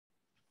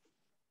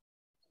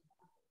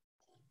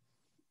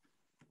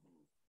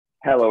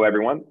Hello,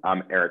 everyone.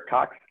 I'm Eric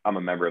Cox. I'm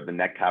a member of the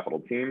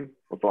Netcapital team.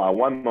 Let's allow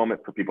one moment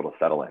for people to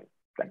settle in.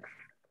 Thanks.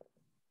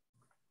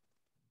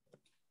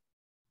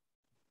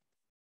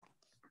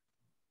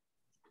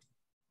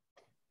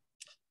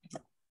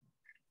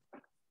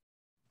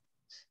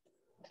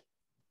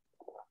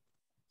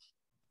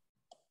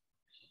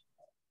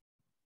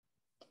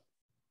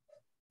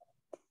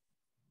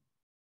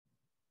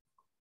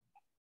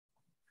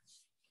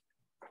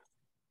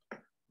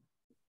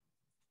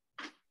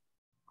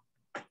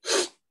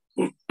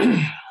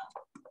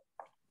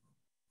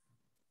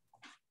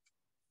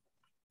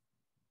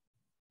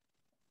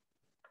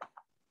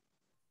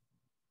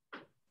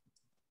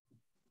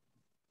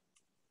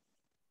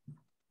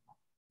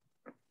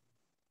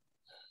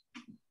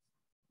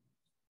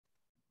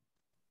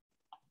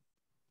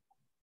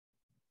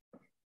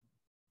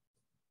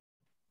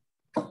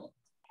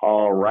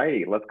 All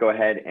right, let's go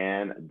ahead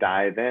and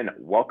dive in.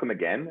 Welcome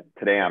again.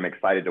 Today, I'm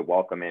excited to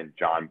welcome in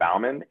John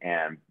Bauman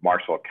and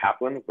Marshall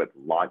Kaplan with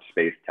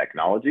Launchspace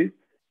Technologies.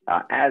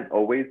 As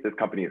always, this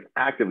company is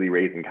actively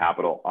raising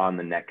capital on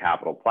the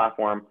Netcapital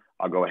platform.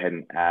 I'll go ahead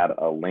and add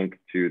a link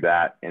to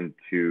that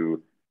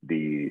into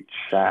the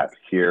chat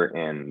here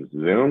in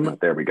Zoom.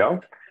 There we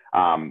go.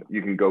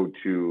 You can go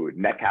to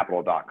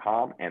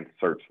netcapital.com and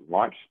search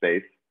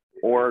Launchspace,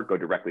 or go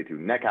directly to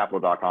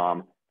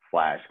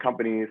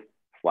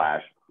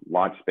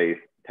netcapital.com/companies/Launchspace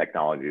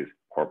Technologies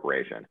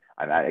Corporation.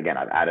 I've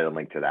added a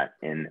link to that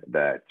in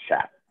the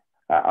chat.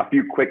 A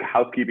few quick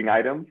housekeeping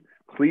items.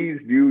 Please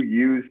do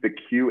use the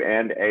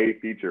Q&A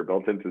feature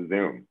built into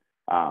Zoom.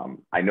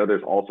 I know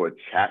there's also a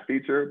chat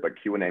feature, but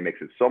Q&A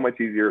makes it so much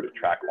easier to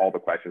track all the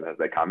questions as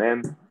they come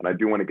in. And I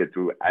do want to get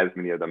to as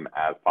many of them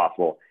as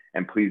possible.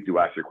 And please do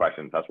ask your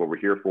questions. That's what we're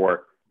here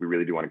for. We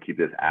really do want to keep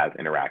this as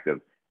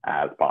interactive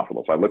as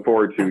possible. So I look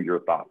forward to your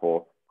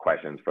thoughtful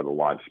questions for the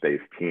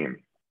Launchspace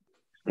team.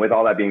 With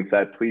all that being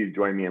said, please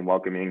join me in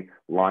welcoming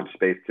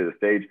Launchspace to the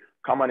stage.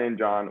 Come on in,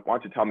 John. Why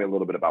don't you tell me a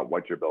little bit about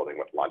what you're building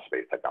with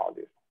Launchspace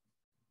Technologies?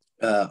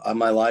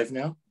 Am I live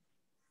now?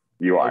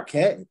 You are.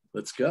 Okay,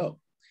 let's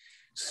go.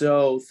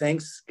 So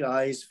thanks,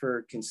 guys,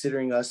 for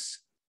considering us.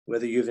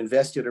 Whether you've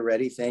invested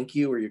already, thank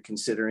you, or you're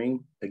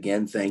considering,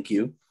 again, thank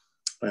you.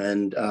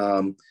 And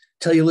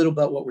tell you a little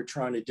about what we're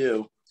trying to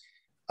do.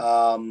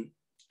 And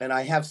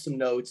I have some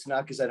notes,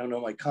 not because I don't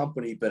know my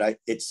company, but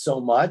it's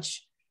so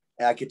much.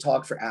 I could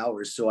talk for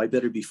hours, so I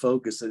better be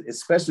focused,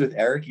 especially with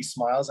Eric. He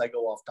smiles, I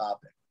go off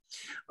topic.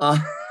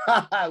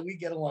 We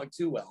get along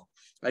too well.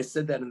 I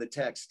said that in the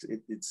text.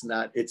 It's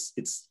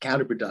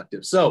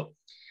counterproductive. So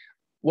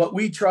what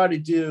we try to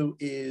do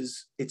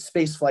is it's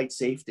space flight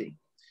safety.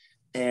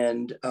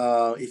 And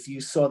if you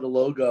saw the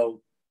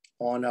logo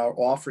on our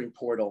offering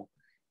portal,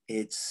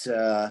 it's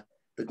the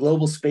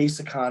global space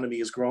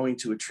economy is growing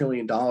to $1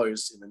 trillion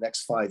in the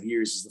next 5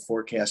 years is the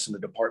forecast from the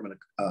Department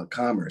of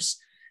Commerce.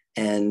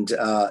 And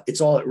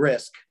it's all at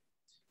risk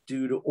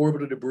due to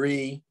orbital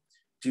debris,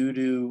 due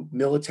to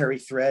military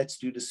threats,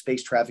 due to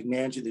space traffic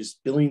management. There's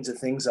billions of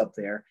things up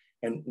there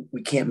and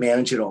we can't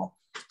manage it all.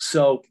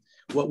 So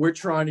what we're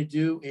trying to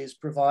do is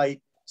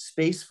provide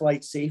space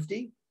flight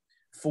safety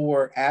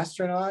for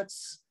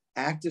astronauts,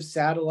 active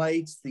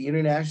satellites, the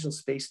International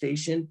Space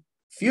Station,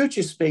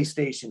 future space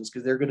stations,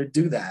 because they're going to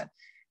do that,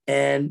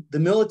 and the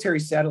military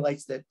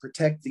satellites that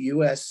protect the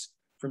US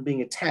from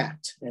being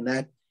attacked. And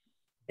that,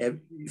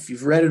 if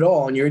you've read it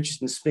all and you're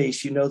interested in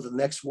space, you know the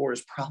next war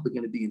is probably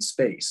going to be in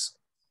space.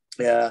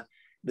 In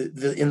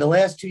the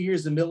last 2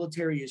 years, the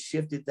military has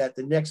shifted that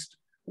the next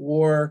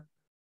war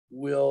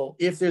will,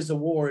 if there's a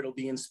war, it'll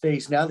be in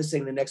space. Now they're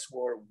saying the next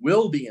war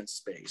will be in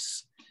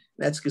space.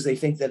 That's because they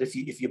think that if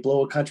you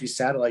blow a country's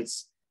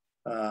satellites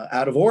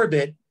out of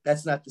orbit,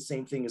 that's not the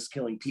same thing as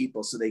killing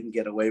people, so they can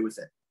get away with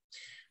it.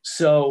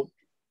 So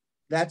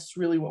that's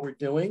really what we're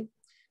doing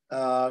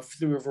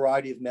through a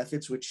variety of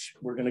methods, which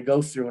we're going to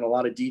go through in a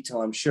lot of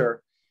detail, I'm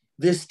sure.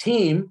 This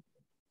team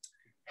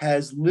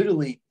has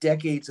literally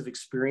decades of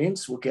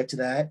experience. We'll get to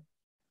that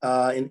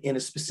in a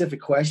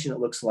specific question, it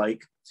looks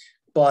like.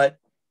 But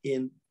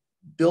in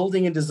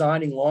building and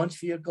designing launch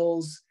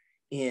vehicles,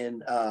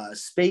 in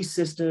space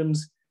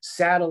systems,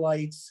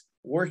 satellites,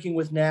 working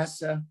with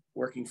NASA,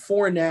 working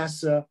for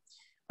NASA,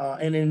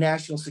 and in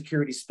national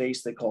security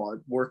space, they call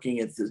it, working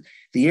at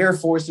the Air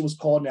Force, it was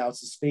called, now it's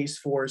the Space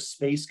Force,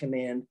 Space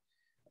Command.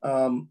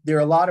 There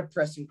are a lot of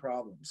pressing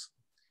problems.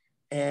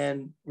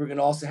 And we're going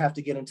to also have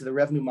to get into the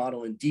revenue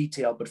model in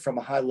detail, but from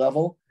a high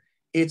level,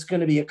 it's going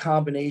to be a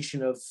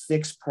combination of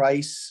fixed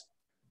price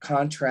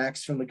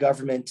contracts from the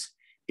government.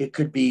 It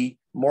could be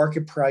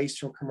market price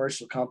from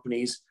commercial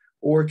companies,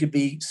 or it could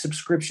be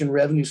subscription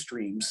revenue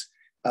streams,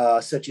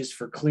 such as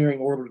for clearing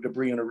orbital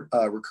debris on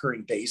a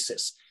recurring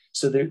basis.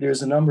 So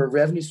there's a number of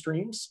revenue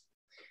streams.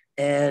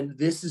 And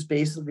this is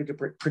basically to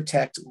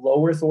protect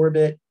low Earth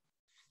orbit,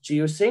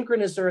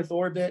 geosynchronous Earth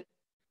orbit,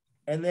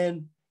 and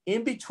then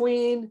in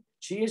between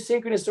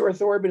geosynchronous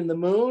Earth orbit and the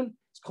moon,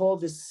 it's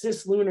called the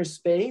cislunar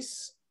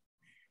space.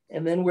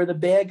 And then where the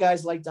bad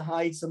guys like to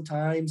hide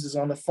sometimes is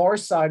on the far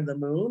side of the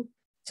moon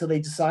till they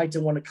decide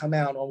to want to come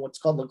out on what's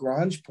called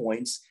Lagrange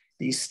points.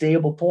 these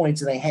stable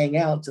points and they hang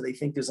out until they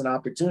think there's an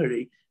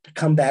opportunity to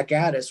come back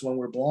at us when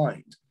we're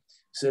blind.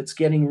 So it's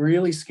getting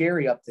really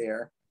scary up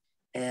there.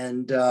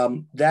 And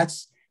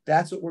that's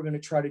what we're going to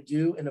try to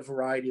do in a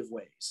variety of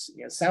ways.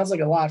 Yeah, it sounds like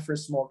a lot for a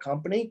small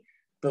company,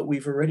 but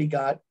we've already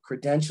got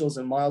credentials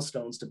and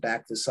milestones to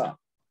back this up.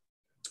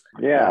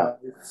 Yeah.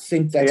 I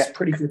think that's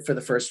pretty good for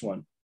the first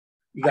one.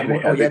 You got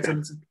more? I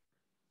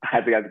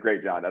think that's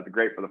great, John. That's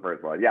great for the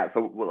first one. Yeah.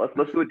 So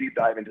let's do a deep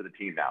dive into the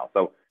team now.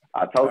 So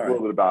tell us a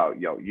little bit about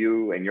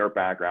you and your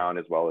background,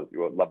 as well as we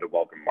would love to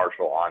welcome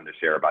Marshall on to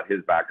share about his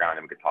background,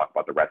 and we could talk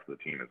about the rest of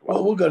the team as well.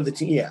 Well, we'll go to the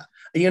team. Yeah.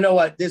 You know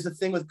what? There's a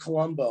thing with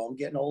Columbo. I'm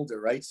getting older,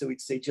 right? So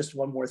we'd say just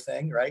one more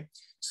thing, right?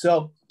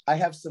 So I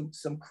have some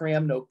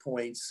cram note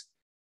points.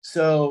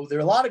 So there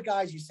are a lot of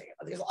guys you say,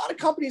 there's a lot of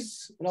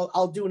companies, and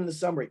I'll do it in the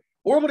summary.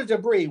 Orbital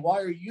debris, why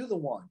are you the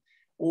one?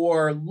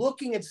 Or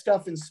looking at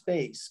stuff in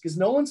space, because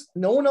no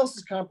one else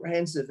is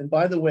comprehensive. And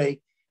by the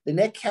way, the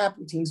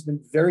Netcapital team's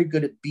been very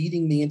good at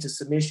beating me into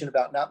submission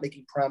about not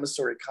making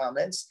promissory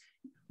comments.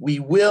 We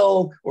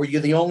will, or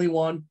you're the only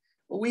one.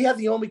 Well, we have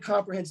the only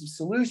comprehensive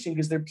solution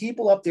because there are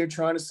people up there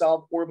trying to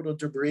solve orbital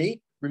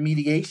debris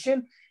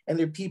remediation, and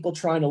there are people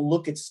trying to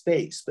look at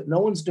space, but no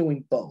one's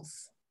doing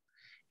both.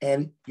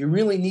 And you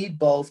really need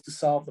both to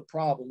solve the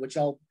problem, which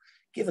I'll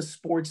give a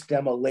sports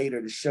demo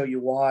later to show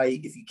you why.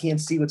 If you can't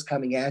see what's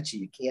coming at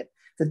you,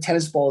 the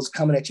tennis ball is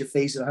coming at your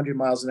face at 100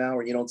 miles an hour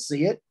and you don't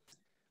see it.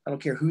 I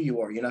don't care who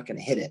you are, you're not going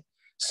to hit it.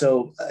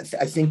 So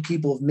I think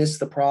people have missed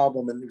the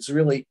problem, and it's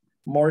really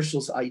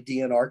Marshall's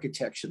idea and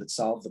architecture that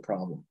solved the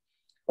problem.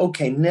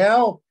 Okay,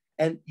 now,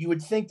 and you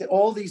would think that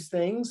all these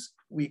things,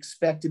 we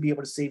expect to be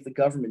able to save the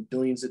government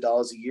billions of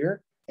dollars a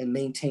year and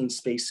maintain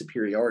space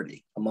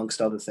superiority,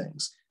 amongst other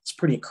things. It's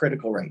pretty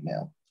critical right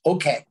now.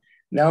 Okay,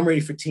 now I'm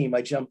ready for team.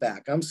 I jump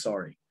back. I'm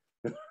sorry.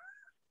 No,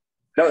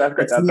 that's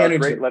great. That's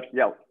great.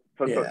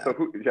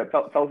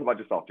 Tell us about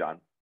yourself, John.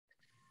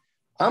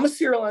 I'm a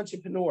serial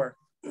entrepreneur.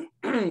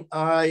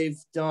 I've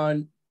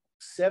done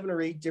 7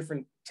 or 8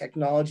 different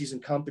technologies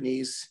and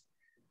companies,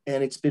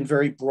 and it's been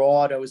very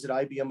broad. I was at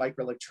IBM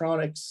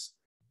Microelectronics.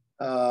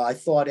 I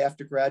thought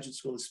after graduate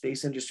school, the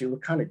space industry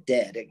looked kind of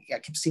dead. I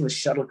kept seeing the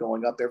shuttle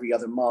going up every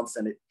other month,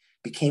 and it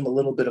became a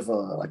little bit of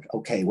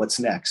okay, what's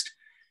next?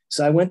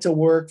 So I went to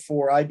work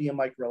for IBM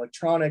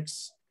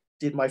Microelectronics,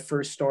 did my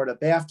first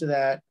startup after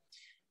that.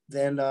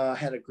 Then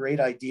had a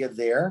great idea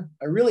there.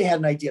 I really had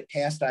an idea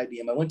past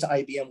IBM. I went to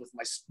IBM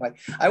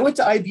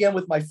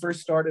with my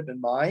first startup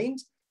in mind,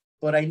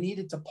 but I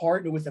needed to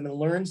partner with them and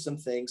learn some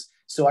things.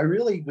 So I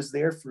really was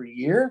there for a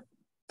year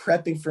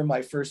prepping for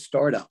my first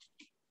startup.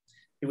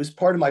 It was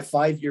part of my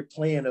 5-year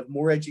plan of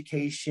more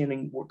education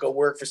and go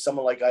work for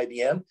someone like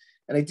IBM.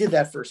 And I did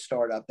that first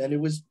startup, and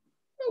it was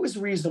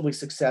reasonably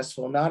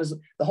successful. Not as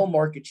the whole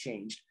market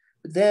changed,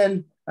 but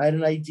then I had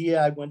an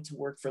idea. I went to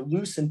work for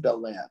Lucent Bell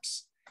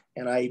Labs.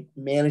 And I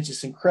managed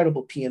this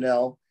incredible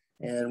P&L,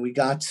 and we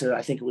got to,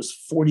 I think it was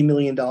 $40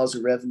 million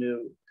of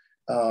revenue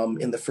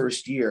in the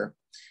first year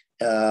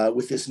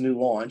with this new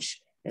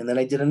launch. And then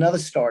I did another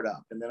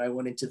startup, and then I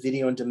went into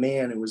video on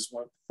demand and was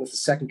with the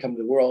second company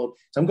in the world.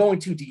 So I'm going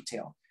too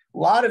detailed. A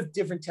lot of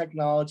different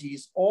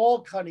technologies, all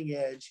cutting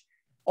edge.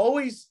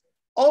 Always.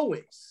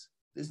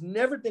 There's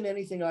never been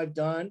anything I've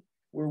done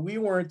where we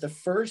weren't the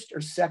first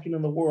or second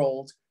in the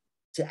world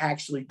to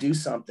actually do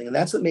something. And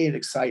that's what made it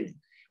exciting.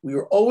 We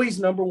were always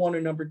number 1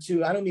 or number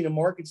 2. I don't mean a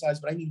market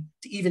size, but I mean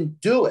to even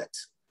do it.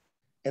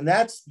 And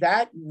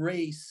that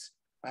race,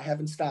 I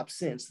haven't stopped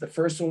since.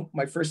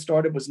 My first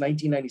startup was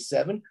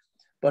 1997,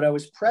 but I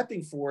was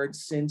prepping for it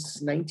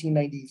since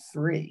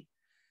 1993.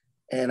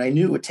 And I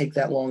knew it would take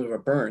that long of a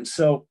burn.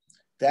 So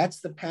that's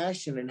the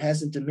passion, and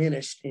hasn't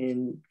diminished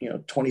in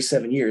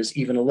 27 years,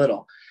 even a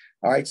little.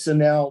 All right, so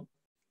now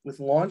with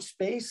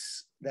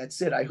Launchspace,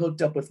 that's it. I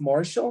hooked up with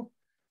Marshall.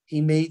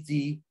 He made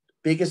the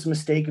biggest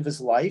mistake of his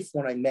life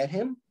when I met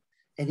him,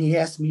 and he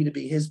asked me to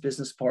be his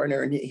business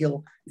partner. And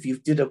if you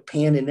did a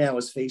pan in now,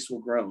 his face will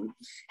groan.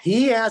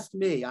 He asked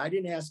me, I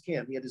didn't ask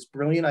him. He had this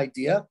brilliant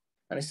idea,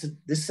 and I said,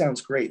 "This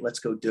sounds great. Let's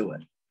go do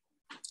it."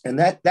 And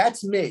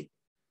that's me.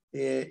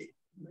 You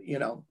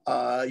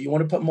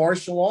want to put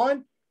Marshall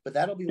on, but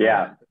that'll be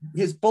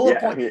his bullet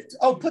point.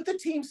 Oh, put the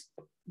teams,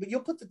 but you'll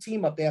put the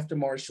team up after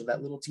Marshall.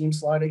 That little team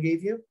slide I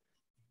gave you.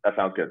 That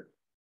sounds good.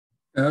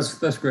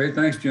 That's great.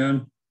 Thanks,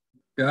 John.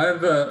 Yeah,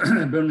 I've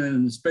been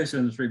in the space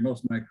industry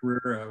most of my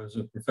career. I was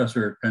a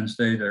professor at Penn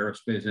State,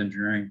 aerospace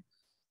engineering.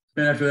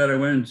 And after that, I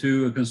went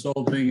into a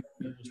consulting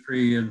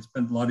industry and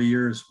spent a lot of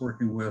years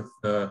working with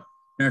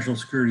national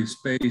security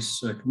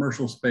space,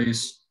 commercial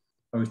space.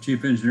 I was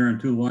chief engineer on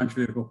 2 launch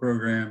vehicle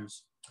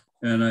programs,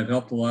 and I've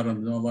helped a lot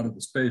of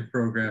the space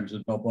programs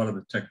and helped a lot of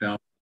the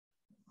technology.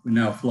 We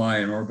now fly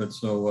in orbit,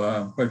 so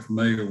I'm quite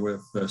familiar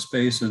with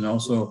space, and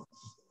also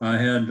I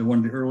had one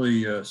of the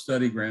early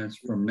study grants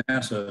from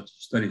NASA to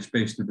study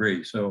space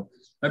debris. So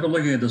I've been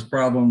looking at this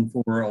problem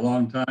for a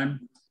long time.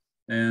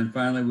 And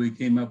finally, we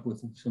came up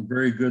with some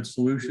very good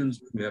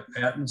solutions. We have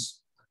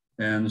patents.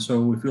 And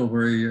so we feel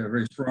very,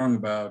 very strong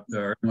about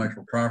our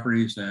intellectual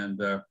properties. And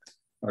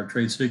our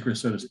trade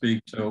secrets, so to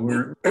speak. So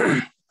we're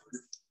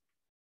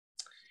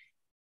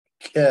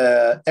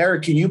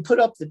Eric, can you put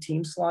up the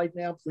team slide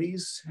now,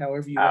 please?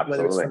 However you want,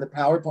 whether it's from the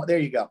PowerPoint. There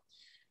you go.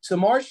 So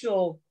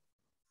Marshall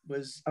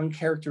was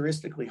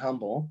uncharacteristically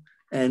humble,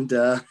 and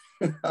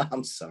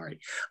I'm sorry.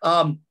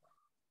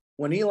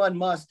 When Elon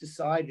Musk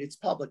decided, it's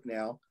public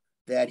now,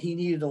 that he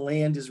needed to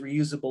land his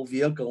reusable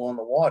vehicle on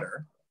the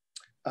water,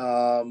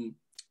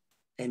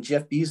 and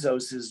Jeff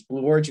Bezos'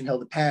 Blue Origin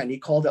held the patent, he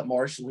called up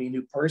Marshall, who he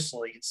knew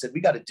personally, and said,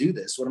 "We got to do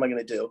this. What am I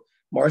going to do?"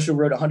 Marshall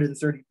wrote a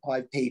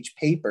 135-page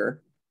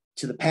paper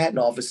to the patent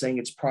office saying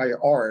it's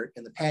prior art,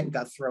 and the patent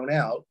got thrown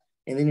out,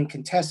 and they didn't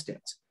contest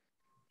it.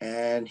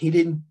 And he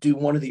didn't do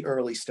one of the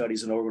early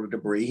studies on orbital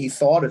debris. He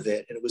thought of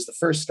it, and it was the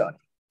first study.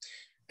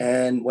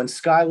 And when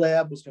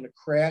Skylab was going to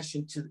crash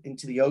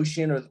into the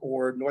ocean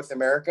or North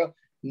America,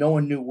 no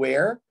one knew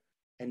where,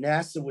 and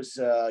NASA was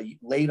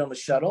late on the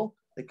shuttle.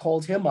 They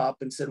called him up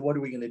and said, "What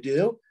are we going to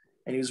do?"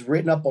 And he was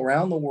written up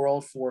around the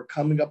world for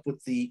coming up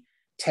with the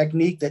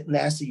technique that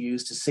NASA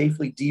used to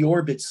safely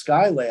deorbit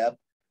Skylab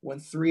when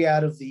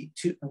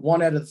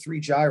one out of the three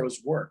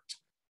gyros worked.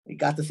 He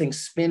got the thing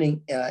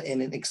spinning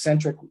in an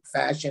eccentric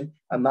fashion.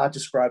 I'm not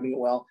describing it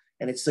well.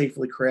 And it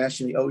safely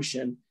crashed in the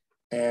ocean.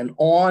 And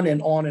on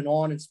and on and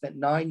on, and spent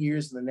 9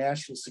 years in the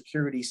national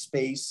security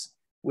space,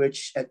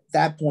 which at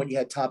that point you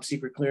had top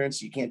secret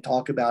clearance. You can't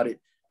talk about it,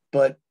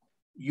 but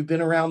you've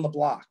been around the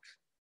block.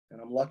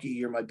 And I'm lucky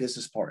you're my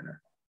business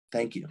partner.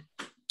 Thank you.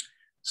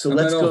 So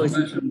let's go.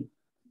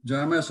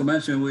 John, I also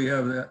mentioned we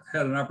have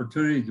had an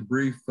opportunity to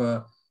brief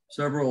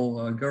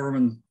several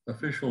government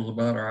officials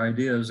about our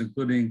ideas,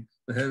 including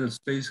the head of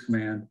Space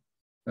Command,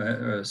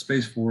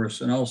 Space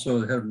Force, and also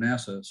the head of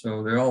NASA.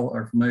 So they all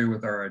are familiar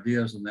with our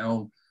ideas, and they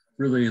all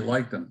really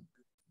like them.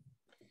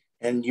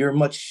 And you're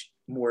much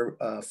more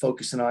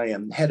focused than I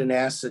am. Head of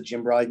NASA,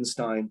 Jim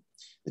Bridenstine,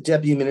 the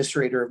Deputy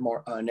Administrator of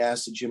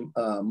NASA, Jim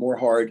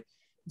Morhard,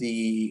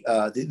 these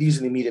are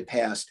the immediate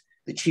past,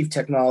 the Chief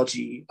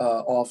Technology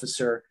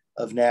Officer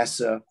of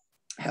NASA,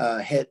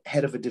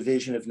 head of a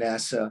division of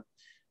NASA,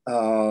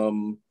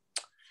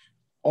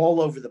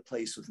 all over the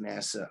place with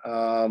NASA.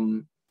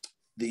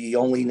 The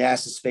only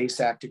NASA Space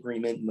Act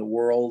agreement in the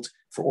world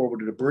for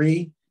orbital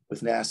debris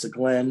with NASA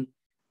Glenn.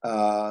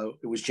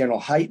 It was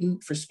General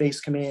Hyten for Space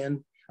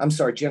Command. I'm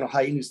sorry, General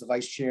Hyten, who's the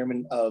Vice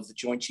Chairman of the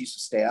Joint Chiefs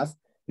of Staff,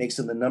 makes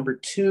him the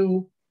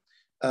 #2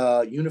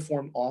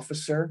 uniformed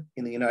officer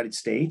in the United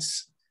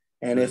States.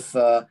 And if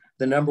the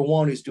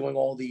 #1 who's doing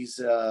all these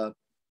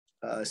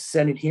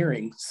Senate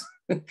hearings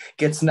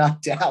gets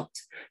knocked out,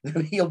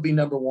 then he'll be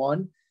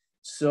 #1.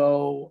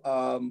 So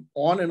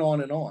on and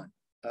on and on.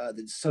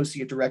 The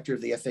Associate Director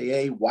of the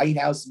FAA, White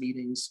House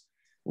meetings.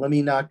 Let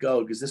me not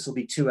go because this will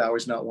be 2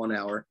 hours, not 1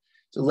 hour.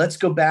 So let's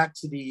go back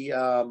to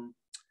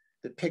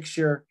the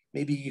picture.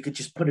 Maybe you could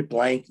just put it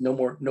blank. No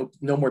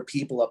more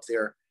people up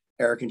there,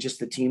 Eric, and just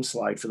the team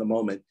slide for the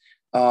moment.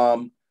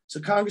 So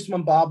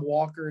Congressman Bob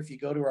Walker, if you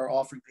go to our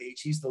offering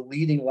page, he's the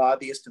leading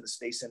lobbyist in the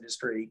space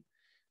industry.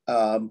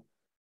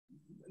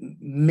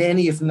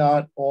 Many, if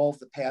not all, of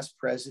the past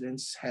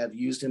presidents have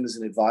used him as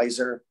an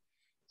advisor.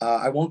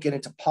 I won't get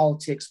into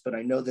politics, but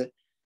I know that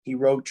he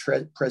wrote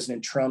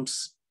President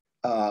Trump's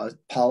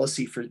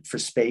policy for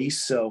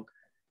space. So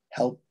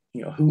help,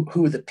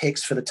 who are the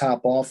picks for the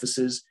top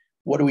offices?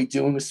 What are we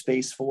doing with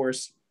Space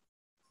Force?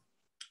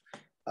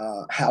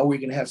 How are we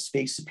going to have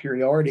space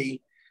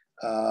superiority?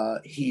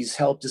 He's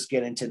helped us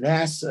get into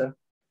NASA,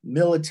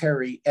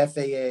 military,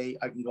 FAA.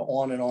 I can go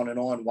on and on and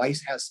on.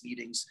 White House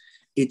meetings.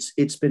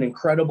 It's been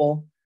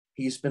incredible.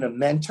 He's been a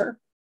mentor.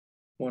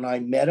 When I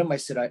met him, I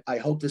said, I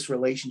hope this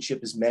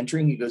relationship is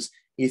mentoring. He goes,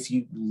 if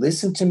you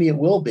listen to me, it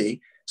will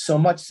be. So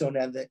much so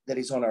now that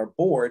he's on our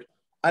board.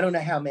 I don't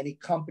know how many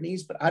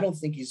companies, but I don't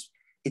think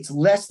it's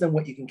less than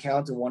what you can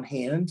count in one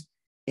hand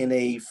in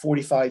a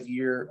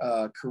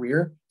 45-year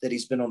career that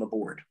he's been on the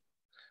board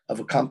of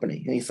a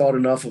company. And he thought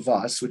enough of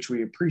us, which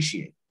we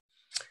appreciate.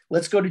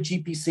 Let's go to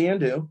GP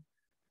Sandhu.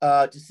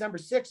 December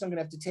 6th, I'm going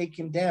to have to take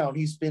him down.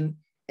 He's been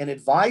an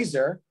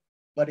advisor,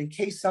 but in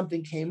case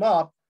something came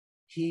up,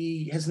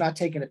 he has not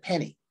taken a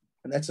penny,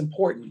 and that's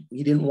important.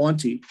 He didn't want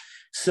to.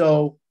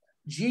 So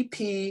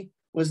GP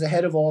was the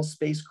head of all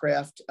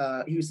spacecraft.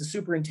 He was the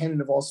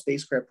superintendent of all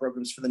spacecraft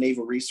programs for the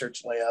Naval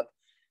Research Lab,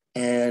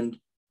 and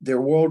they're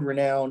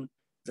world-renowned.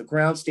 The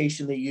ground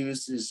station they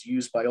use is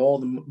used by all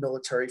the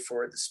military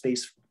for the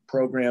space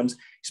programs.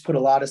 He's put a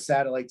lot of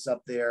satellites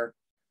up there.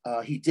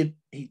 He did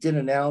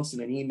announce in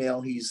an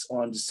email he's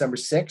on December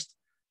 6th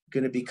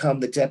going to become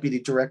the deputy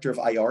director of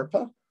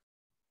IARPA,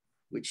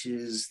 which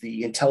is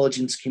the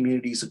intelligence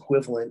community's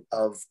equivalent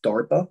of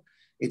DARPA.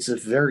 It's a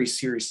very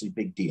seriously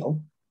big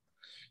deal.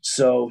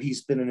 So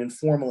he's been an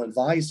informal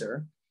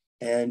advisor.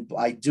 And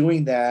by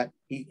doing that,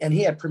 he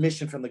had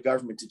permission from the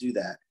government to do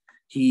that.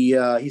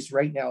 He's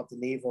right now at the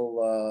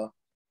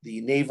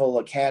Naval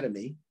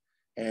Academy,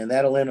 and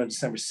that'll end on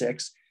December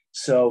 6th.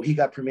 So he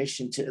got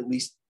permission to at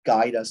least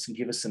guide us and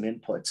give us some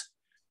input,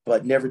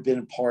 but never been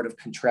a part of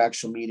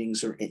contractual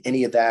meetings or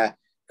any of that,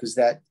 because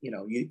that,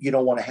 you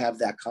don't want to have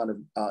that kind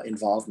of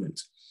involvement.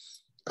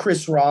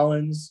 Chris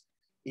Rollins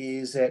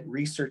is at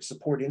Research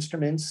Support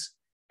Instruments,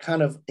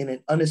 kind of in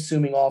an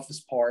unassuming office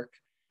park,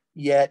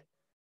 yet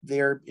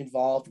they're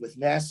involved with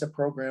NASA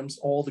programs,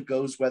 all the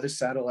GOES weather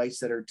satellites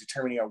that are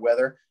determining our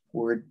weather.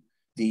 Where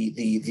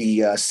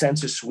the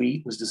sensor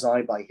suite was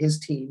designed by his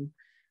team,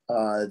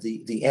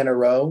 the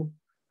NRO,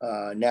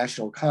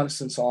 National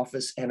Reconnaissance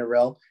Office,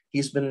 NRL.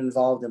 He's been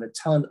involved in a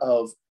ton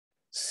of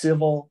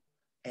civil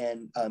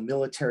and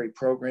military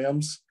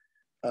programs,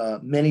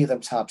 many of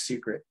them top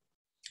secret.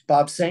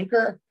 Bob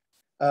Senker,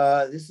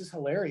 this is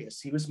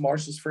hilarious. He was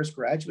Marshall's first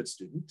graduate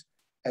student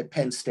at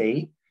Penn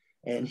State,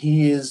 and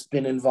he has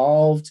been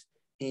involved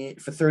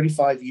for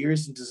 35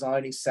 years in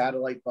designing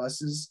satellite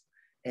buses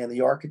and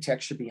the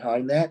architecture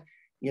behind that.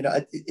 You know,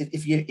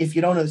 if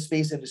you don't know the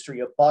space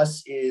industry, a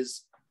bus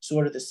is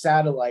sort of the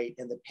satellite,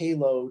 and the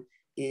payload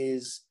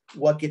is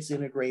what gets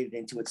integrated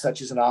into it,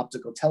 such as an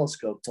optical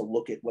telescope to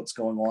look at what's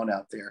going on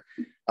out there.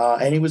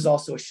 And he was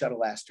also a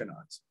shuttle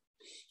astronaut.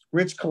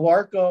 Rich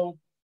Calarco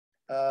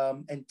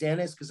and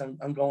Dennis, because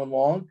I'm going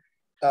long,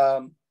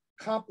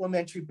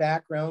 complementary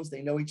backgrounds.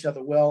 They know each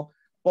other well,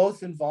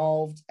 both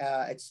involved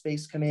at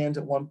Space Command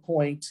at one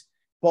point,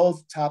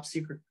 both top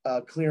secret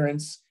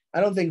clearance. I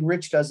don't think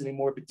Rich does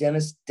anymore, but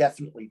Dennis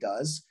definitely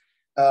does.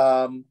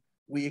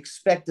 We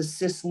expect the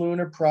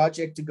Cislunar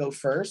project to go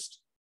first,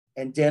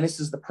 and Dennis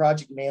is the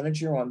project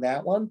manager on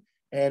that one.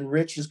 And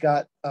Rich has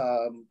got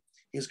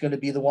is going to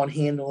be the one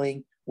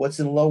handling what's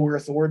in low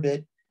Earth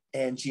orbit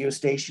and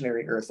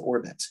geostationary Earth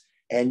orbit.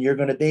 And you're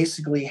going to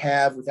basically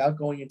have, without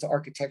going into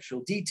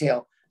architectural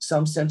detail,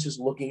 some sensors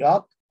looking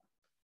up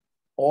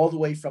all the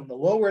way from the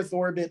low Earth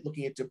orbit,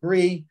 looking at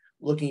debris,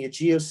 looking at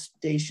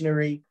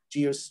geostationary,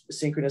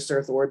 geosynchronous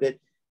Earth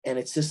orbit, and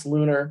it's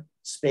cislunar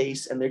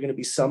space. And they're going to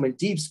be some in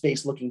deep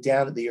space looking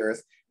down at the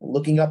Earth. And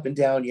looking up and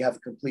down, you have a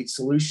complete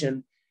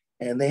solution,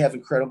 and they have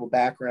incredible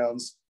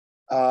backgrounds.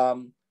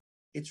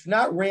 It's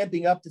not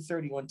ramping up to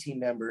 31 team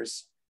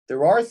members.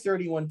 There are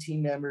 31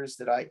 team members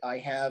that I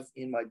have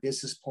in my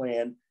business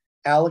plan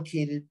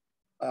allocated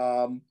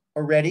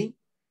already.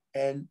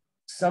 And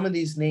some of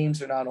these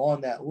names are not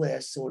on that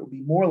list. So it'll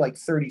be more like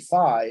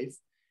 35.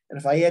 And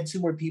if I add 2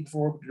 more people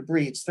for orbital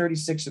debris, it's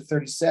 36 or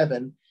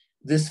 37.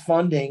 This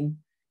funding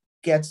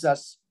gets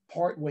us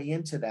partway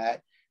into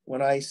that.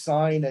 When I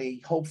sign a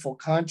hopeful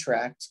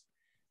contract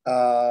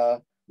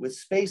with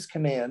Space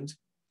Command,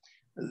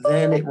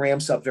 then it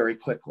ramps up very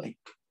quickly.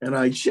 And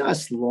I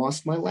just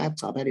lost my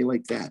laptop. How do you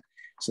like that?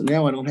 So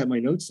now I don't have my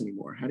notes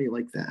anymore. How do you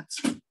like that?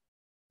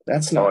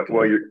 That's not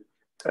well, you're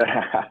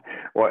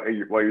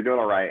you're doing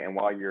all right. And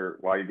while you're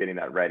getting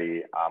that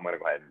ready, I'm going to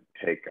go ahead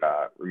and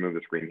remove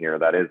the screen here.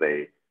 That is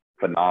a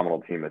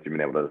phenomenal team that you've been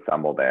able to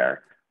assemble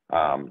there.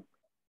 Do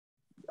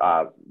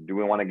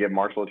we want to give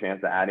Marshall a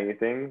chance to add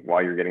anything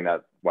while you're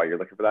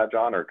looking for that,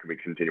 John, or can we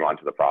continue on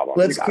to the problem?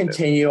 Let's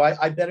continue.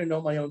 I better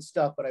know my own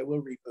stuff, but I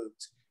will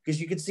reboot, because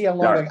you can see how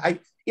long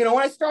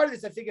when I started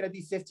this, I figured I'd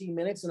be 15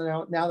 minutes. And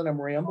now that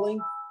I'm rambling,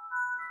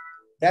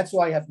 that's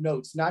why I have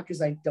notes, not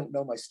because I don't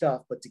know my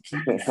stuff, but to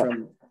keep me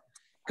from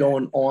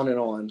going on and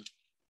on.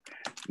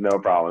 No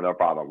problem.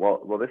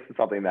 Well, this is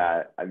something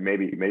that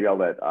maybe I'll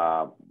let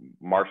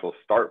Marshall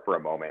start for a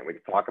moment. We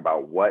can talk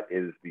about what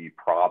is the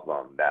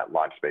problem that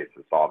Launchspace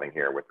is solving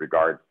here with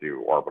regards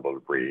to orbital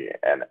debris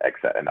and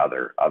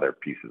other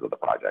pieces of the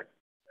project.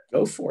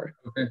 Go for it.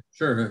 Okay,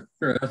 sure.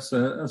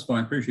 That's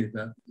fine. Appreciate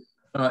that.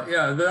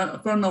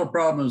 The fundamental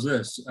problem is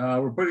this: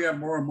 we're putting out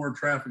more and more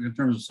traffic in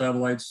terms of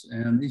satellites,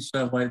 and each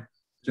satellite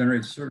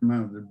generates a certain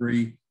amount of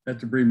debris. That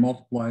debris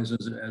multiplies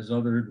as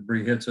other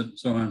debris hits it and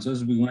so on. So this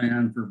has been going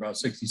on for about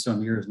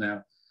 60-some years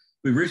now.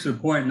 We've reached a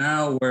point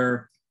now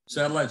where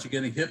satellites are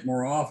getting hit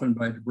more often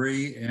by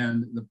debris,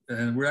 and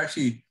we're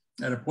actually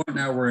at a point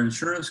now where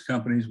insurance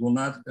companies will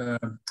not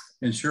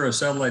insure a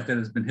satellite that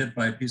has been hit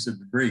by a piece of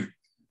debris.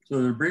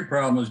 So the debris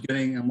problem is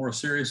getting more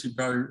serious. You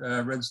probably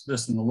read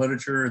this in the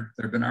literature.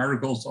 There have been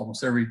articles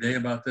almost every day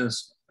about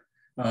this.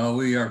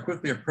 We are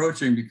quickly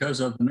approaching,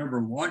 because of the number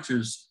of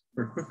launches,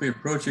 we're quickly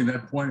approaching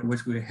that point at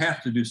which we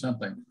have to do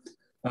something.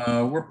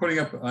 We're putting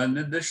up an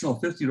additional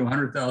 50 to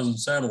 100,000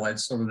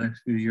 satellites over the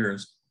next few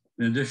years,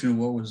 in addition to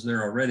what was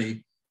there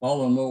already,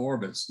 all in low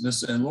orbits.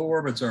 And low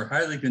orbits are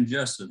highly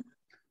congested.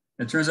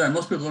 It turns out,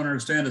 most people don't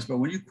understand this, but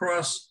when you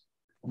cross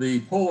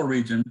the polar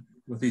region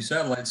with these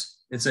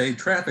satellites, it's a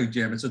traffic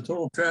jam. It's a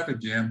total traffic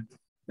jam.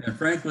 And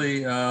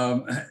frankly,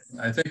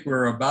 I think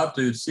we're about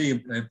to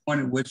see a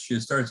point at which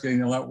it starts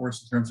getting a lot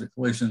worse in terms of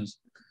collisions.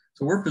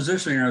 So we're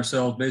positioning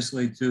ourselves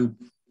basically to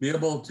be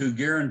able to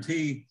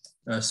guarantee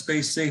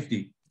space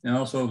safety and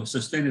also the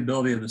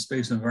sustainability of the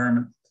space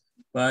environment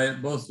by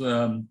both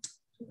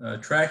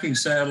tracking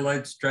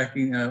satellites,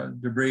 tracking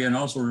debris, and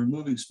also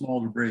removing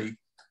small debris,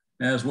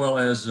 as well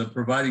as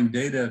providing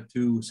data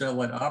to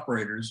satellite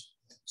operators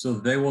so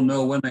that they will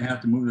know when they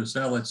have to move the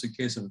satellites in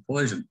case of a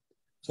collision.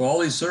 So all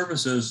these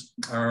services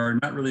are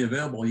not really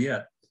available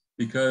yet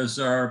because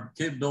our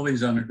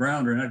capabilities on the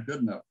ground are not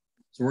good enough.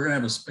 So we're going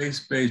to have a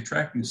space-based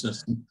tracking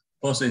system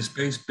plus a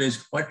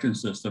space-based collection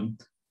system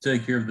to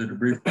take care of the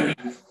debris.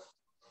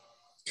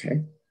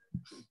 Okay.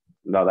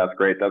 No, that's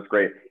great. That's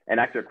great. And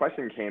actually, a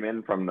question came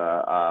in from the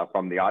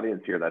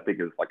audience here that I think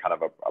is like kind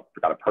of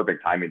got a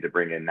perfect timing to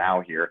bring in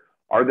now here.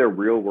 Are there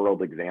real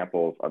world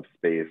examples of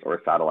space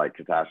or satellite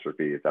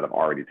catastrophes that have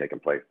already taken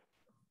place?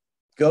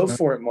 Go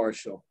for it,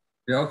 Marshall.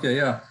 Yeah, okay,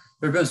 yeah.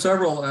 There have been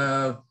several.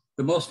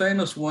 The most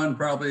famous one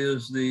probably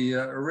is the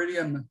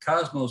Iridium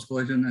Cosmos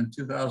collision in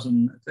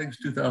 2000, I think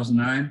it's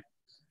 2009,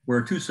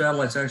 where two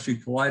satellites actually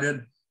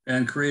collided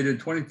and created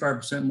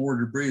 25% more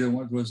debris than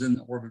what was in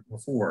orbit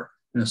before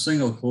in a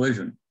single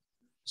collision.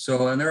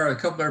 So, and there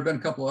have been a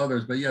couple of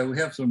others, but yeah, we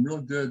have some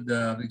real good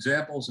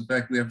examples. In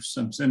fact, we have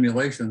some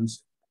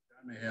simulations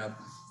I may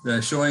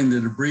have showing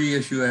the debris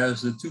issue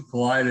as the two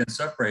collide and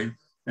separate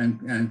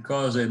and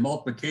cause a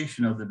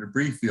multiplication of the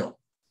debris field.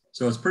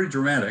 So it's pretty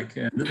dramatic.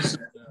 And this is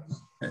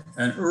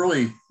an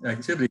early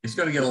activity. It's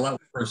going to get a lot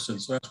worse.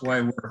 And so that's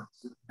why we're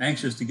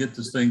anxious to get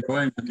this thing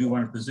going. We do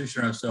want to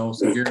position ourselves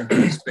to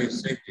guarantee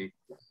space safety.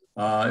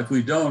 If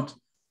we don't,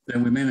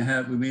 then we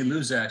may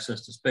lose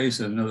access to space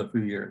in another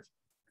few years.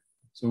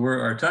 So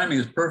our timing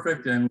is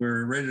perfect and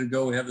we're ready to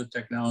go. We have the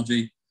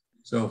technology.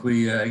 So if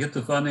we get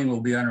the funding,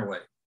 we'll be on our way.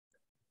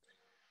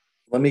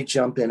 Let me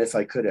jump in if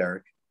I could,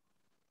 Eric.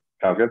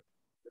 Sounds good.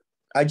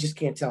 I just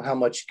can't tell how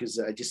much because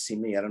I just see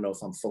me. I don't know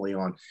if I'm fully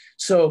on.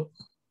 So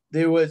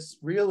there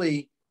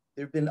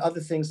have been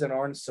other things that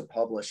aren't so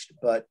published,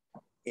 but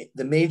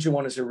the major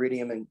one is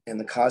Iridium and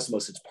the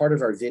Cosmos. It's part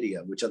of our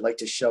video, which I'd like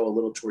to show a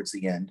little towards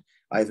the end.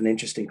 I have an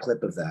interesting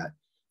clip of that,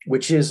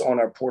 which is on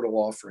our portal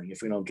offering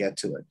if we don't get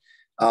to it.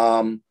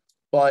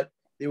 But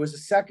there was a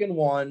second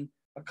one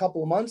a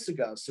couple of months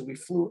ago. So we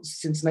flew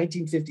since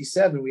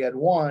 1957. We had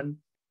one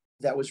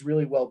that was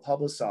really well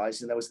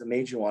publicized, and that was the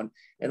major one.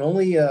 And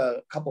only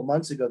a couple of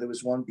months ago, there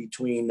was one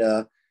between,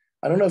 I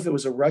don't know if it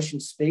was a Russian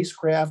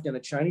spacecraft and a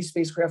Chinese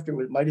spacecraft, or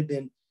it might have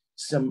been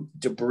some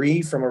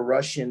debris from a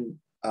Russian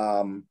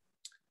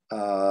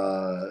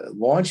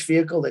launch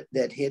vehicle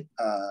that hit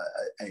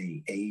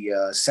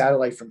a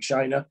satellite from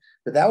China.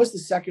 But that was the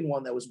second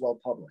one that was well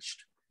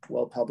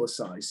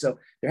publicized. So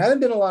there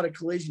haven't been a lot of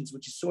collisions,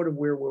 which is sort of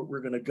where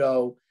we're going to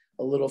go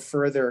a little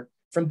further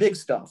from big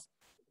stuff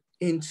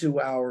into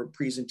our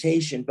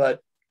presentation. But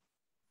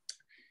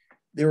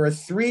there are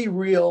three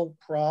real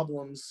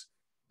problems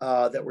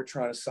that we're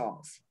trying to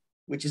solve,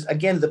 which is,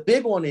 again, the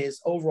big one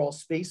is overall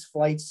space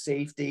flight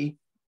safety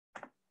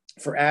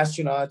for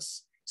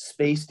astronauts,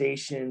 space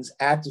stations,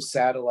 active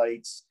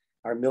satellites,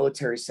 our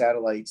military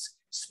satellites,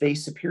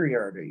 space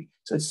superiority.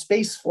 So it's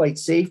space flight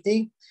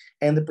safety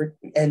and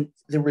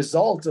the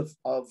result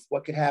of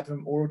what could happen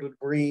from orbital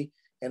debris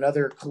and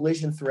other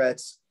collision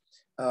threats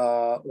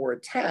or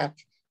attack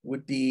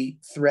would be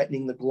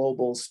threatening the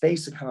global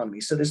space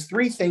economy. So there's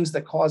three things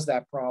that cause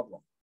that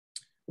problem.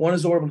 One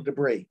is orbital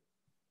debris,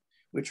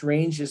 which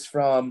ranges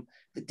from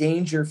the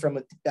danger from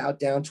about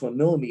down to a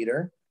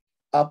millimeter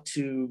up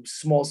to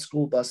small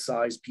school bus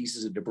sized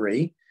pieces of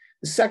debris.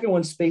 The second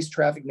one, space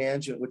traffic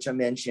management, which I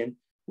mentioned,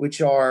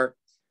 which are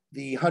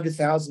the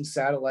 100,000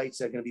 satellites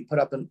that are going to be put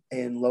up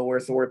in low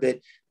Earth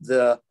orbit,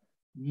 the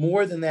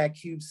more than that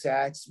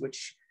CubeSats,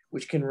 which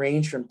can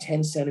range from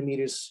 10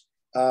 centimeters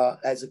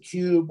as a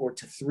cube or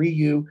to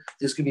 3U.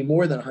 There's going to be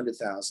more than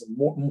 100,000.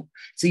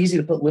 It's easy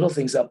to put little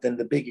things up than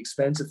the big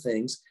expensive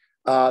things.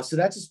 So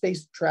that's a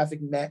space traffic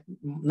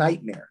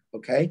nightmare.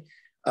 Okay,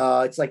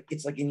 it's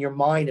like in your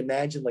mind.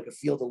 Imagine like a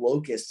field of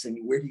locusts, and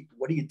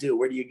what do you do?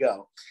 Where do you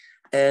go?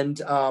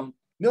 And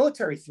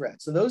military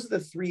threats. So those are the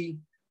three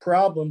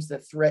problems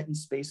that threaten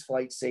space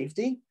flight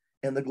safety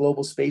and the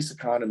global space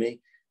economy.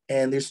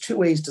 And there's two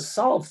ways to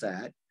solve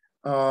that.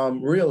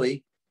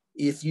 Really,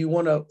 if you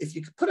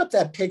could put up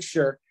that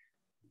picture,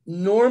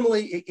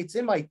 normally it's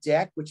in my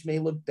deck, which may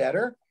look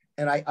better.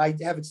 And I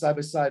have it side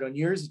by side. On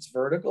yours, it's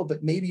vertical,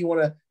 but maybe you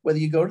want to, whether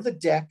you go to the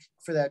deck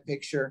for that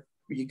picture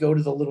or you go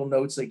to the little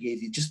notes I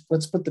gave you, just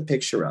let's put the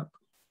picture up,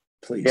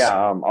 please. Yeah,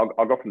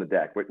 I'll go from the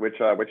deck. Which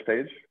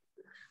page?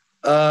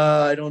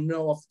 I don't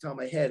know off the top of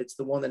my head. It's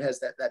the one that has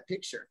that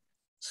picture.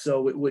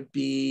 So it would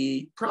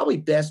be probably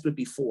best would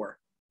be 4.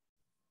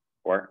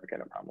 4? Okay,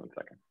 no problem. 1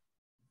 second.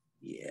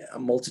 Yeah,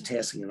 I'm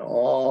multitasking an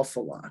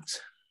awful lot.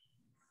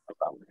 No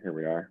problem. Here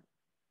we are.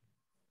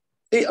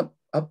 Hey, up.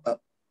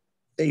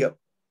 There you go.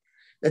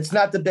 That's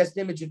not the best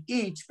image of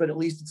each, but at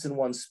least it's in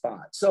one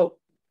spot. So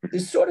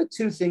there's sort of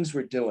two things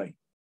we're doing.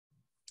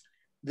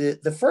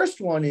 The first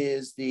one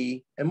is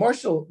and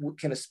Marshall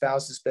can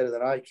espouse this better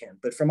than I can,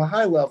 but from a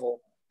high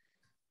level,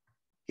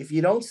 if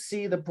you don't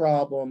see the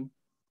problem,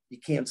 you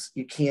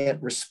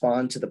can't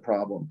respond to the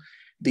problem.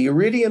 The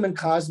Iridium and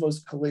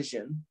Cosmos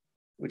collision,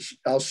 which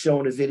I'll show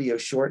in a video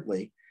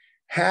shortly,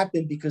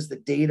 happened because the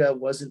data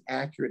wasn't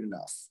accurate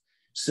enough.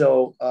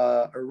 So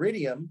the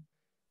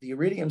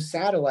Iridium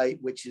satellite,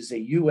 which is a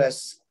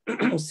US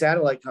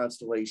satellite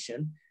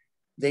constellation,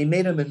 they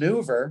made a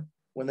maneuver.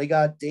 When they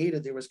got data,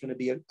 there was going to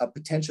be a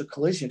potential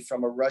collision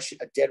from a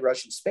dead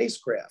Russian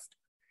spacecraft.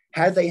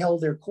 Had they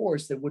held their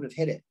course, they would have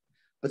hit it.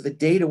 But the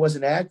data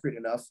wasn't accurate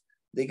enough.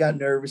 They got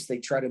nervous. They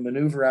tried to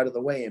maneuver out of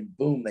the way and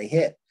boom, they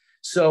hit.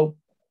 So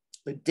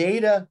the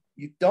data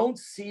you don't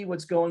see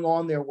what's going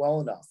on there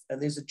well enough.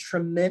 And there's a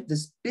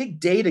tremendous big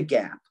data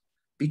gap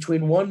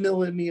between 1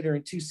 millimeter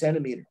and 2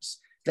 centimeters.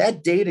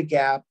 That data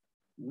gap,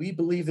 we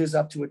believe there's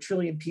up to 1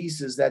 trillion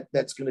pieces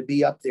that's going to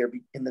be up there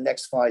in the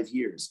next 5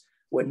 years.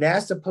 What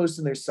NASA posts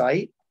on their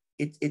site,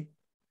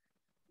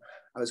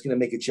 I was going to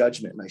make a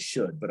judgment and I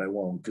should, but I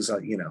won't because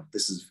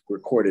this is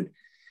recorded.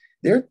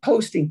 They're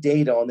posting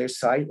data on their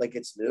site like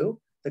it's new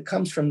that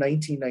comes from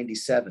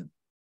 1997.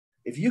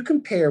 If you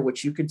compare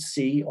what you could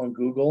see on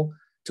Google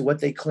to what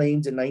they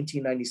claimed in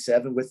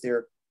 1997 with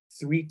their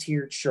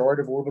 3-tier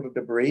chart of orbital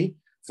debris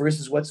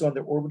versus what's on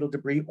their orbital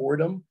debris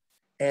ORDM,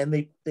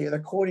 and they're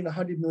quoting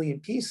 100 million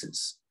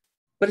pieces,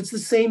 but it's the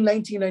same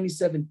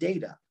 1997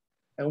 data.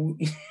 And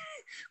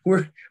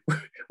we're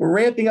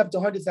ramping up to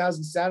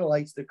 100,000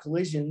 satellites, the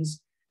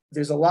collisions.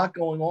 There's a lot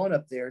going on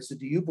up there. So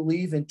do you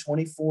believe in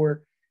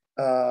 24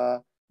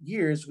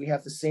 years, we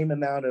have the same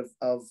amount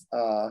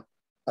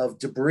of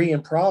debris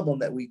and problem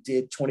that we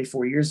did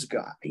 24 years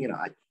ago?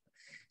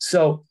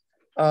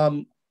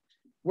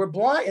 We're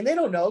blind, and they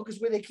don't know because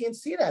they can't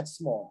see that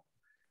small.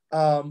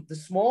 The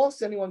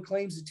smallest anyone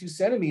claims is 2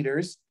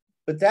 centimeters,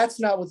 but that's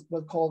not what's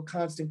called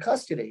constant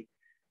custody.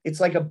 It's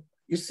like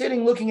you're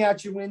sitting looking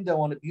out your window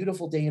on a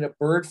beautiful day and a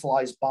bird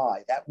flies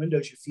by. That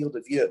window's your field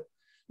of view.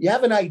 You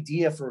have an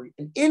idea for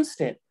an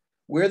instant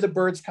where the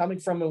bird's coming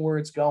from and where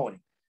it's going,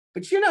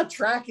 but you're not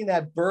tracking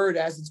that bird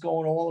as it's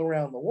going all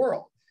around the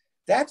world.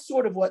 That's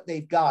sort of what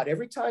they've got.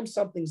 Every time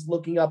something's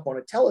looking up on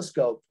a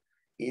telescope,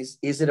 is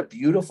it a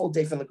beautiful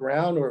day from the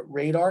ground or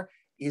radar?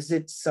 Is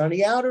it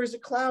sunny out or is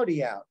it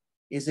cloudy out?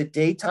 Is it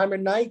daytime or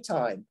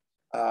nighttime?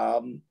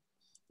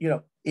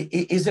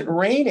 Is it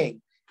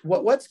raining?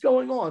 What's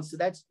going on? So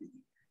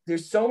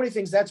there's so many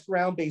things. That's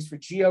ground-based. For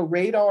geo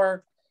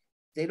radar,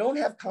 they don't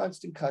have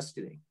constant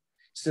custody.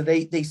 So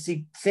they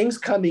see things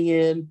coming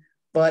in,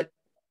 but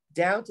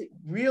down to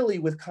really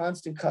with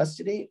constant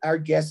custody, our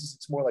guess is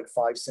it's more like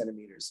 5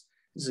 centimeters.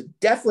 There's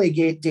definitely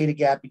a data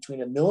gap between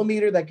 1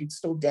 millimeter that could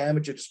still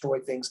damage or destroy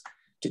things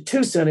to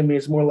 2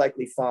 centimeters, more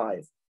likely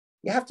 5.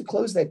 You have to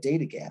close that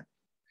data gap,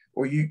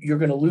 or you're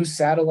going to lose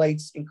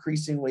satellites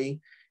increasingly,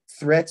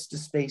 threats to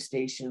space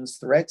stations,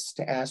 threats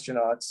to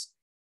astronauts.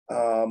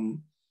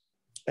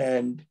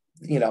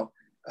 You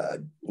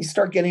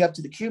start getting up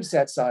to the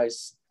CubeSat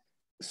size,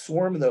 a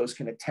swarm of those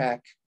can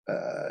attack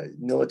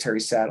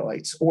military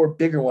satellites or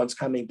bigger ones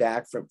coming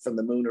back from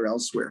the moon or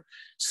elsewhere.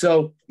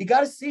 So you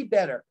got to see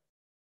better.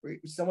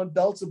 If someone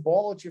belts a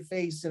ball at your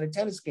face in a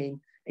tennis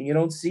game and you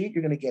don't see it,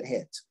 you're going to get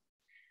hit.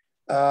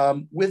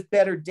 With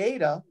better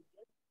data,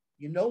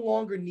 you no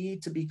longer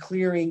need to be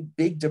clearing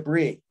big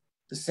debris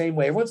the same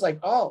way. Everyone's like,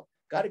 oh,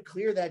 got to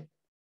clear that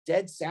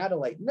dead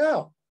satellite.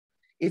 No,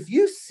 if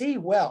you see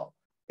well,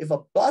 if a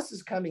bus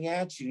is coming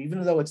at you,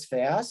 even though it's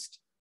fast,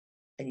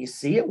 and you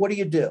see it, what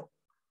do?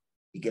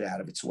 You get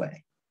out of its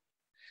way.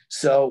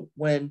 So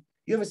when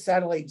you have a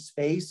satellite in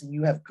space and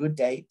you have good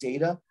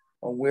data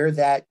on where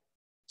that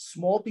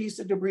small piece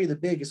of debris, the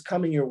big, is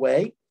coming your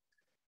way,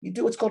 you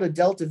do what's called a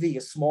delta V,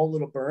 a small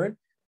little burn.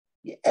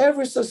 You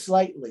ever so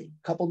slightly,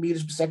 a couple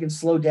meters per second,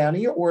 slow down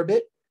in your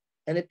orbit,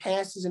 and it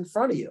passes in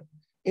front of you.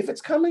 If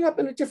it's coming up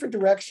in a different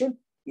direction,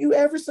 you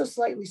ever so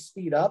slightly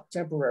speed up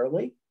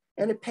temporarily,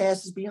 and it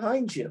passes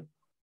behind you.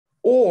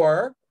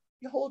 Or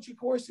you hold your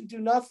course and do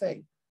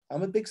nothing.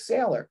 I'm a big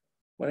sailor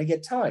when I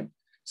get time.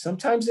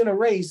 Sometimes in a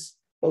race,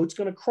 boat's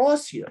going to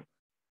cross you.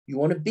 You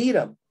want to beat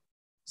them.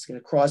 It's going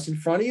to cross in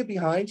front of you,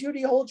 behind you, or do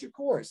you hold your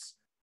course?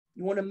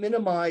 You want to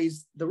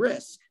minimize the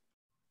risk.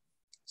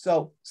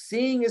 So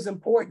seeing is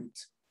important.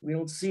 We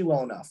don't see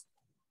well enough.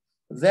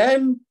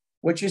 Then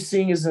what you're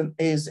seeing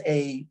is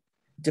a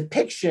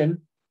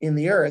depiction in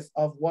the Earth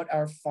of what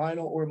our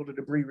final orbital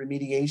debris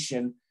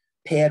remediation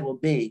pad will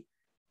be.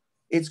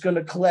 It's going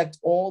to collect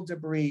all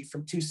debris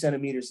from 2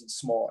 centimeters and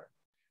smaller.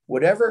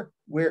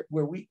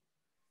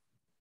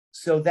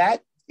 So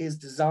that is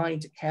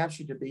designed to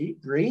capture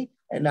debris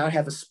and not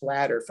have a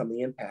splatter from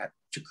the impact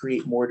to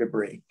create more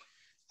debris.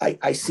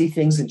 I see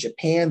things in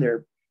Japan,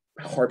 they're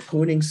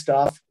harpooning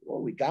stuff.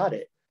 Well, we got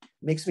it.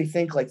 Makes me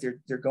think like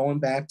they're going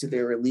back to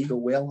their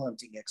illegal whale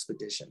hunting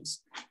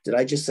expeditions. Did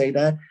I just say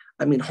that?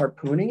 I mean,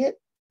 harpooning it?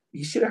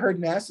 You should have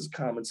heard NASA's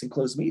comments in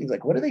closed meetings.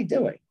 Like, what are they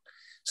doing?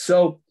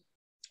 So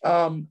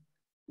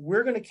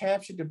we're going to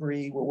capture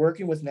debris. We're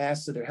working with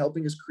NASA. They're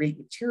helping us create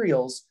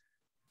materials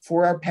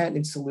for our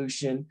patented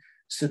solution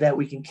so that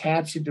we can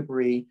capture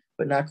debris,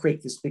 but not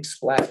create this big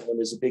splash when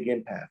there's a big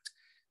impact.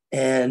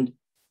 And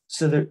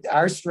so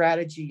our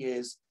strategy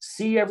is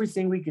see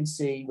everything we can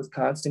see with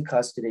constant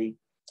custody,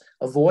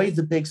 avoid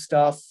the big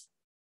stuff,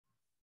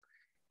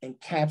 and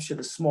capture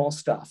the small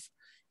stuff.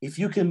 If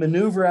you can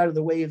maneuver out of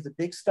the way of the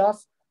big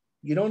stuff,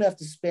 you don't have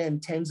to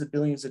spend tens of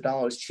billions of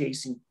dollars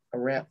chasing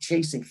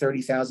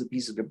 30,000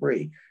 pieces of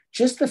debris,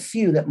 just a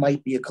few that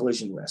might be a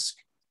collision risk.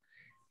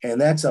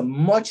 And that's a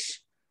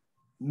much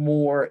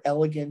more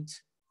elegant,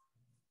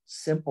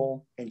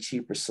 simple, and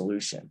cheaper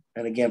solution.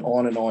 And again,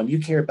 on and on. You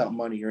care about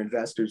money, you're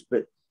investors,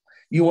 but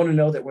you want to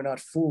know that we're not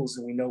fools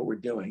and we know what we're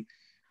doing.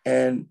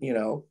 And,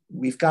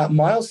 we've got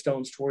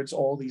milestones towards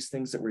all these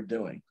things that we're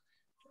doing.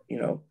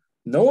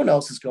 No one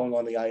else is going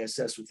on the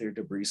ISS with their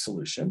debris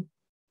solution.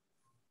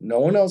 No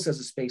one else has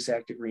a Space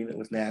Act agreement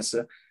with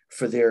NASA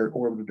for their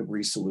orbital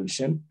debris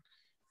solution.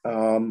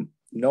 No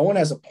one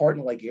has a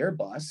partner like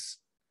Airbus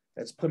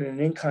that's put in an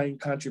in-kind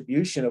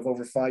contribution of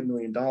over $5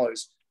 million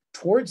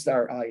towards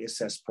our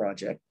ISS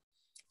project.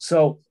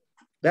 So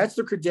that's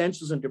the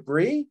credentials and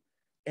debris.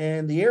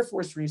 And the Air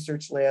Force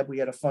Research Lab, we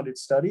had a funded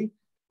study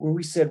where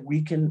we said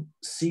we can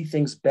see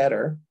things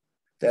better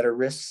that are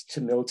risks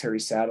to military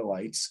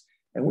satellites.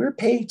 And we're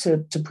paid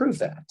to prove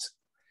that.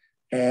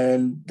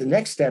 And the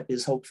next step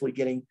is hopefully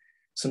getting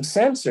some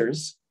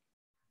sensors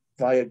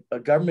via a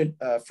government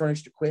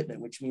furnished equipment,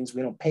 which means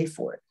we don't pay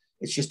for it.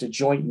 It's just a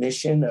joint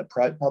mission, a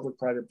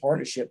public-private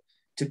partnership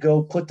to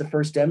go put the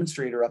first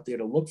demonstrator up there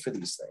to look for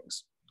these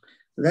things.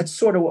 So that's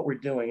sort of what we're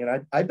doing.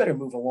 And I better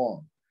move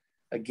along.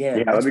 Again,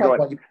 yeah,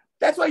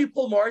 that's why you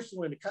pull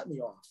Marshall in to cut me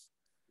off.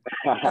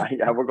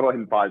 Yeah, we'll go ahead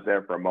and pause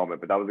there for a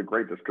moment, but that was a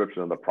great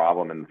description of the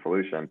problem and the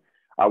solution.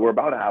 We're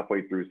about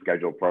halfway through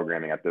scheduled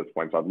programming at this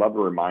point, so I'd love to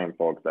remind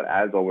folks that,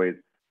 as always,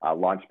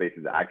 Launchspace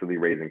is actively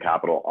raising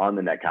capital on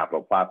the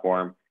Netcapital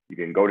platform. You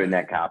can go to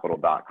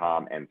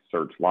netcapital.com and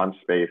search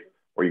Launchspace,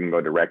 or you can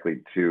go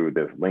directly to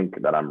this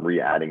link that I'm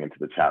re-adding into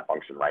the chat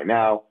function right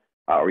now,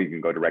 or you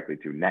can go directly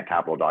to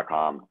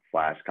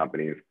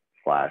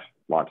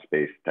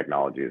netcapital.com/companies/Launchspace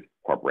Technologies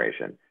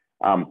Corporation.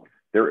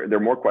 There are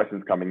more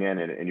questions coming in,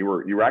 and you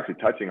were actually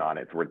touching on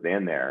it towards the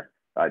end there.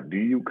 Do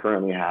you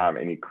currently have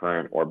any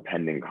current or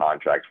pending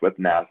contracts with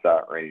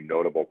NASA or any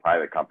notable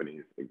private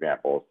companies,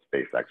 example,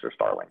 SpaceX or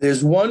Starlink?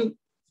 There's one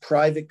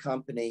private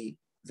company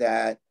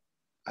that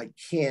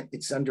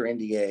it's under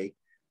NDA,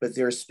 but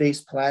they're a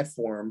space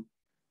platform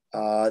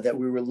that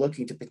we were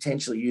looking to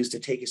potentially use to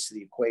take us to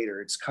the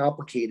equator. It's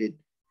complicated.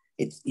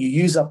 You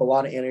use up a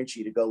lot of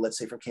energy to go, let's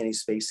say, from Kennedy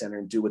Space Center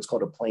and do what's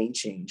called a plane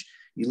change.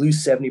 You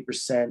lose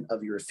 70%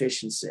 of your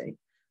efficiency.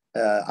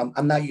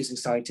 I'm not using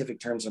scientific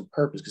terms on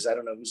purpose because I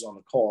don't know who's on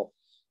the call,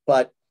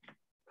 but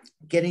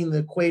getting the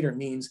equator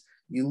means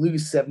you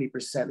lose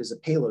 70% as a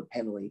payload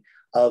penalty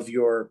of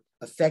your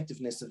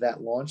effectiveness of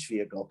that launch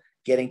vehicle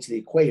getting to the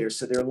equator.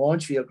 So there are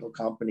launch vehicle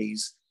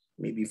companies,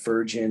 maybe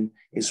Virgin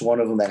is one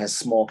of them that has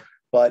small,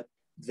 but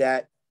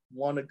that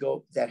want to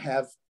go, that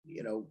have,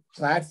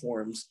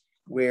 platforms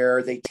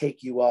where they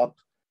take you up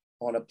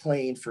on a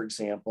plane, for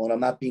example, and I'm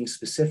not being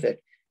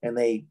specific, and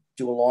they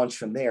do a launch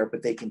from there,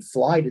 but they can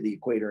fly to the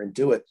equator and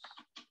do it.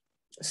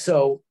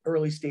 So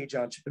early stage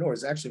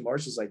entrepreneurs, actually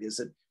Marshall's idea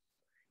said,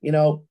 you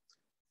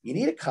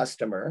need a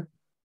customer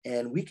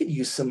and we could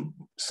use some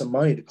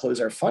money to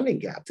close our funding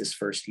gap this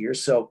first year.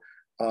 So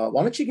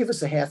why don't you give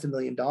us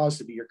 $500,000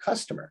 to be your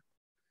customer?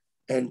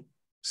 And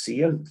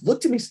CEO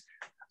looked at me,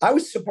 I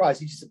was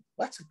surprised. He just said,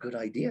 that's a good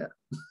idea.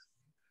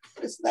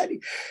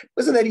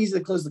 Wasn't that easy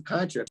to close the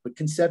contract, but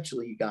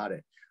conceptually he got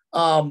it.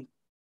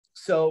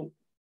 So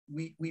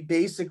we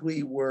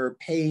basically were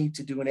paid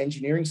to do an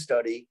engineering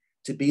study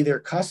to be their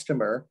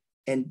customer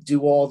and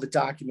do all the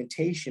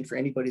documentation for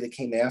anybody that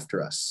came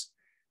after us.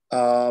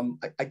 I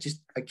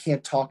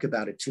can't talk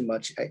about it too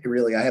much. I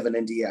have an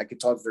NDA. I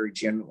could talk very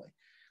generally.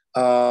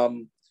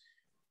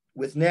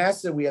 With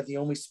NASA, we have the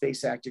only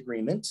Space Act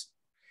agreement.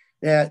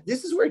 Now,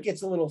 this is where it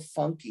gets a little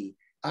funky.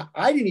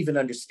 I didn't even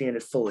understand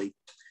it fully.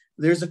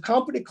 There's a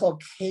company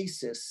called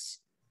CASIS,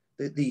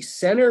 the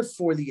Center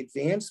for the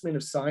Advancement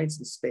of Science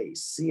and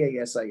Space,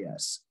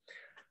 CASIS.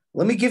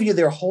 Let me give you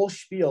their whole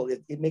spiel.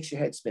 It makes your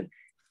head spin.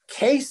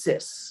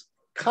 CASIS,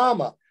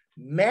 comma,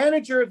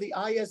 manager of the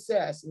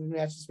ISS,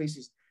 International Space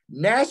Station,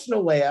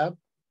 National Lab,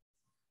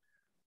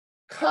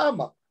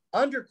 comma,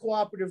 under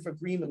cooperative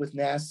agreement with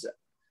NASA.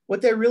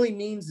 What that really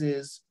means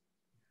is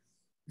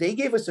they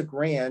gave us a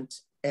grant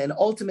and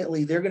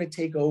ultimately they're going to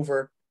take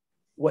over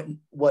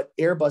what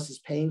Airbus is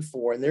paying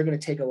for, and they're going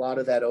to take a lot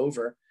of that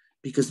over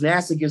because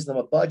NASA gives them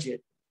a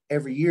budget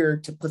every year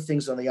to put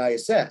things on the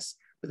ISS,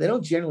 but they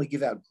don't generally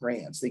give out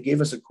grants. They gave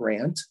us a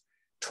grant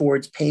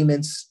towards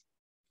payments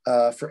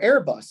for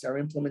Airbus, our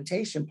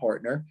implementation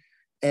partner,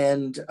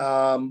 and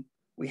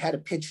we had to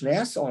pitch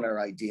NASA on our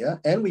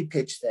idea, and we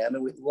pitched them,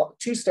 and we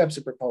 2 steps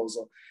of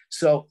proposal.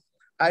 So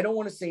I don't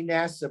want to say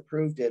NASA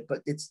approved it,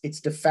 but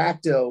it's de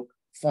facto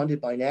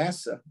funded by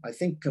NASA, I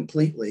think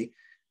completely.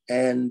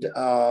 And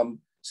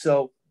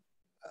so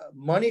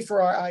money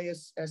for our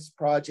ISS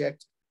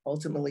project,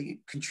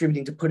 ultimately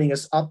contributing to putting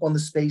us up on the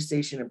space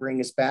station and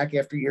bring us back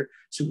after a year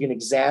so we can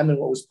examine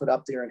what was put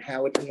up there and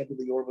how it handled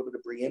the orbital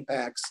debris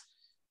impacts,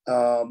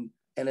 and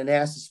a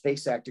NASA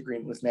Space Act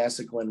agreement with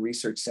NASA Glenn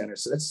Research Center.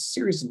 So that's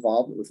serious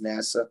involvement with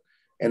NASA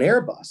and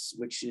Airbus,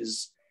 which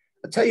is,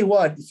 I'll tell you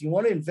what, if you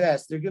want to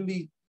invest, they're going to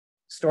be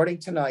starting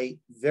tonight,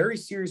 very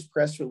serious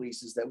press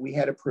releases that we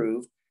had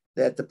approved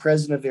that the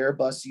president of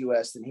Airbus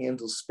US that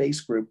handles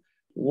Space Group,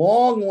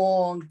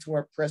 long to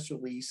our press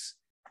release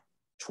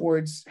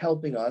towards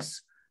helping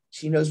us.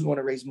 She knows we want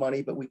to raise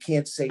money, but we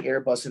can't say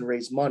Airbus and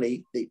raise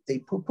money. They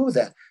poo-poo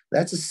that.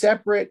 That's a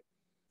separate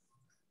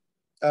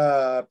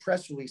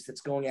press release that's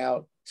going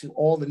out to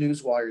all the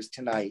news wires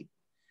tonight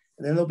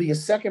And then there'll be a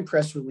second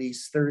press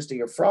release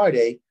Thursday or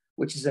Friday,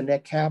 which is a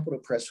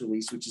Netcapital press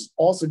release, which is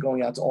also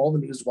going out to all the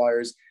news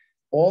wires.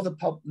 All the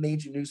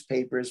major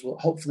newspapers will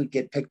hopefully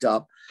get picked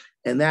up.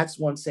 And that's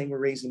one saying we're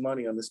raising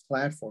money on this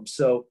platform.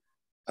 So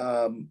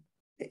I'm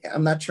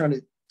not trying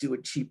to do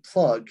a cheap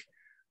plug,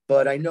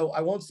 but I know,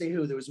 I won't say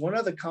who. There was one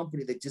other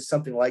company that did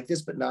something like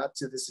this, but not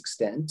to this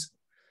extent.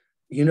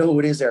 You know who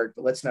it is, Eric,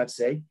 but let's not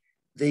say.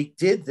 They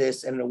did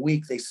this, and in a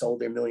week, they sold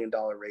their $1 million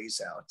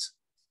raise out.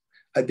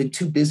 I've been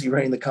too busy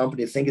running the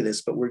company to think of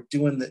this, but we're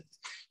doing the,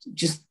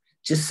 just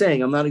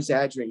saying, I'm not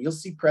exaggerating. You'll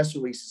see press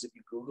releases if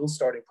you Google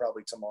starting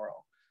probably tomorrow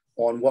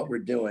on what we're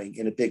doing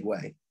in a big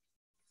way.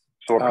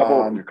 So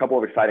a couple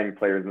of exciting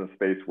players in the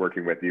space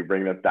working with you,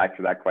 bringing us back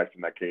to that question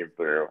that came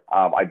through.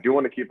 I do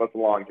want to keep us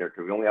along here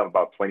because we only have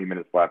about 20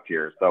 minutes left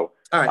here. So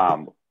I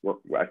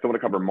still want to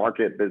cover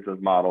market, business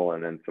model,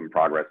 and then some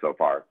progress so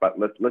far. But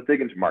let's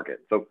dig into market.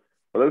 So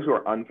for those who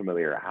are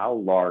unfamiliar, how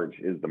large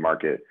is the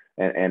market?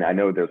 And I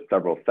know there's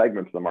several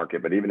segments of the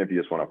market, but even if you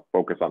just want to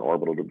focus on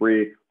orbital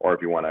debris, or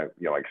if you want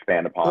to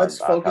expand upon, let's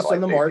focus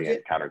on the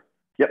market.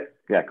 Yep.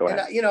 Yeah. Go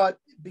ahead. And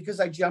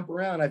because I jump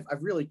around,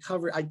 I've really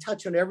covered. I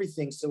touch on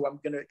everything, so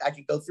I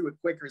can go through it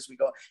quicker as we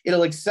go.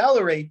 It'll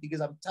accelerate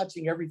because I'm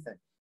touching everything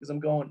because I'm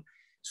going.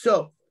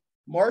 So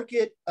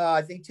market,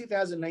 I think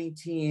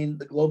 2019,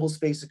 the global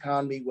space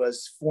economy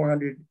was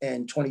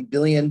 420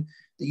 billion.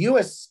 The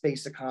U.S.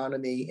 space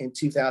economy in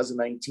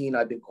 2019,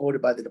 I've been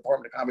quoted by the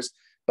Department of Commerce,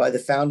 by the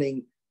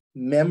founding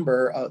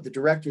member, the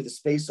director of the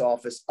space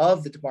office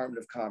of the Department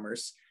of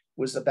Commerce,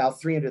 was about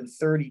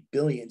 330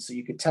 billion. So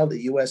you could tell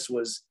the U.S.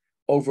 was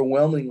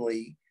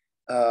overwhelmingly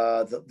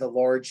the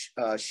large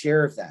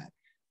share of that.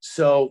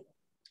 So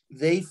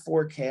they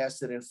forecast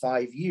that in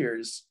 5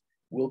 years,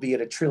 we'll be at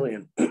 $1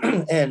 trillion.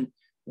 And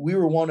we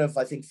were one of,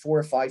 I think, 4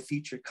 or 5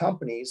 featured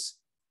companies.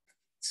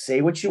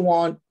 Say what you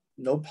want,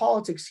 no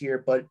politics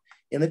here, but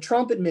in the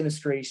Trump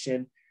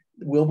administration,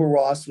 Wilbur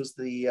Ross was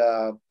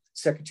the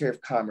Secretary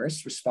of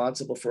Commerce,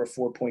 responsible for a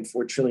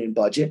 $4.4 trillion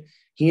budget.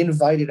 He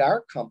invited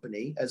our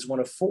company as one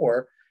of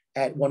 4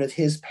 at one of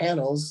his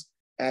panels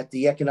at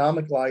the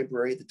Economic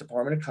Library at the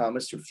Department of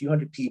Commerce. There were a few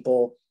hundred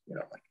people,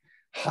 like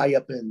high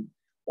up in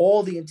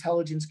all the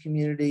intelligence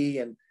community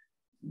and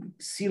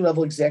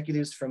C-level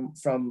executives from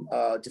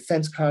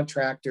defense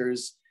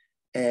contractors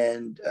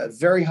and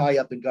very high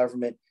up in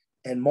government.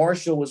 And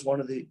Marshall was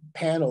one of the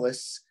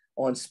panelists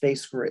on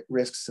space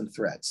risks and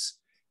threats.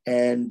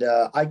 And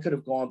I could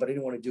have gone, but I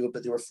didn't want to do it.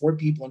 But there were 4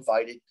 people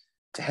invited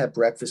to have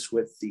breakfast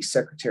with the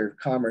Secretary of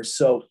Commerce.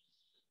 So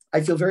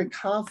I feel very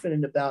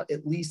confident about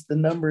at least the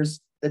numbers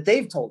that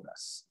they've told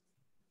us,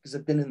 because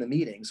I've been in the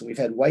meetings and we've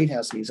had White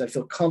House meetings. I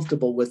feel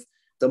comfortable with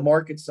the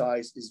market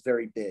size is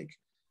very big.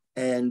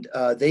 And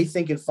they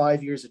think in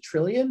 5 years, $1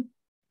 trillion.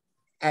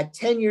 At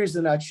 10 years,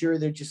 they're not sure.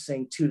 They're just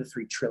saying 2 to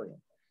 3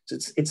 trillion. So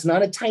it's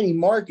not a tiny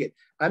market.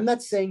 I'm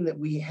not saying that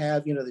we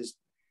have,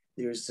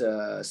 there's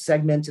a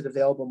segmented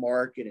available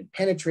market and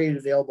penetrated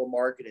available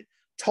market and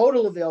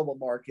total available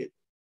market.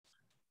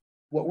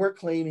 What we're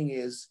claiming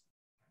is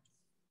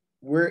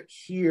we're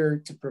here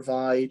to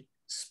provide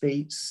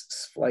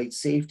space flight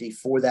safety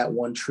for that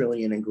 1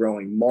 trillion and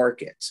growing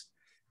market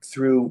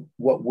through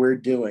what we're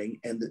doing.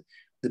 And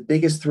the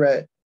biggest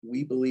threat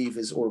we believe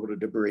is orbital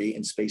debris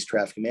and space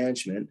traffic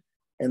management.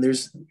 And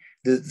there's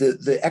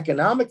the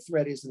economic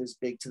threat isn't as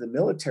big to the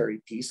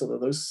military piece, although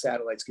those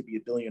satellites could be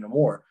 $1 billion or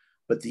more,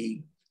 but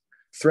the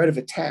threat of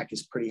attack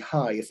is pretty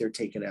high if they're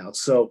taken out.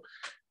 So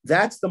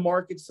that's the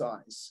market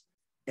size,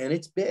 and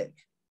it's big.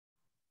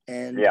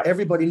 And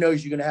everybody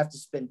knows you're going to have to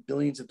spend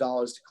billions of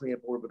dollars to clean up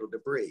orbital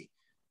debris.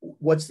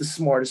 What's the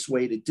smartest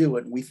way to do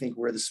it? And we think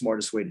we're the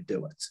smartest way to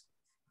do it.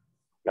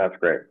 That's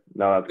great.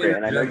 No, that's great.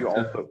 And I know you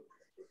also,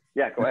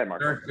 go ahead,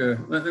 Mark. Eric,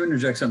 let me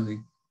interject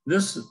something.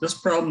 This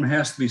problem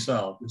has to be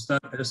solved. It's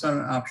not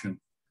an option.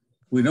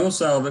 If we don't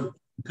solve it,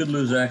 we could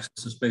lose access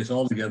to space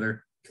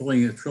altogether,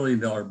 killing $1 trillion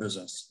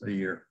business a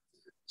year.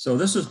 So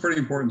this is pretty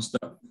important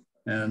stuff.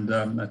 And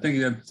I think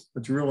you have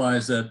to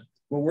realize that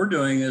what we're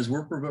doing is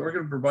we're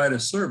going to provide a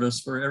service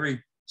for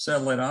every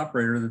satellite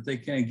operator that they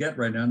can't get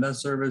right now. And that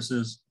service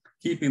is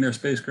keeping their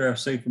spacecraft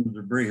safe from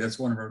the debris. That's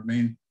one of our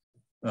main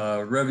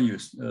revenue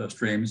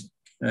streams.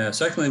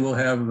 Secondly, we'll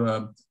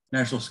have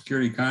national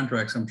security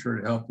contracts, I'm sure,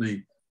 to help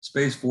the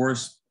Space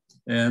Force.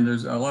 And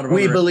there's a lot of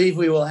we believe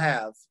we will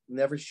have,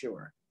 never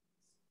sure.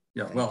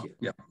 Yeah,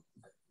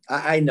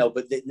 I know,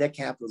 but the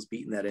Netcapital's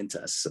beating that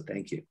into us, so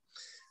thank you.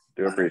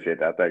 Do appreciate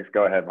that. Thanks.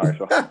 Go ahead,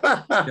 Marshall.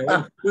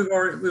 We've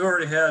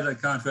already had a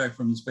contract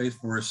from the Space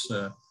Force,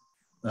 the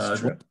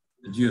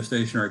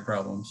geostationary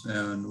problems,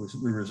 and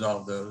we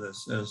resolved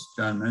those, as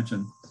John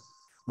mentioned.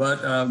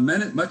 But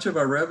much of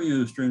our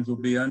revenue streams will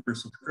be under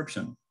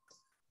subscription,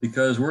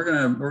 because we're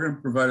gonna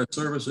provide a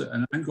service,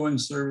 an ongoing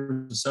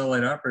service to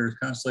satellite operators,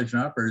 constellation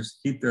operators,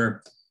 to keep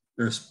their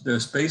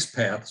space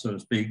path, so to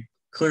speak,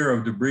 clear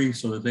of debris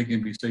so that they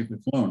can be safely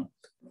flown.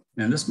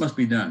 And this must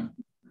be done.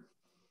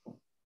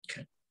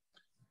 Okay.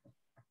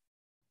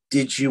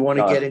 Did you want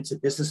to get into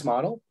business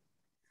model?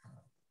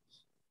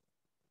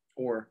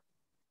 Or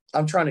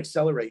I'm trying to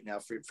accelerate now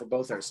for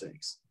both our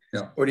sakes.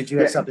 Yeah. Or did you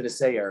have something to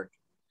say, Eric?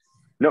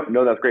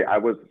 No, that's great. I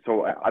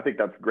think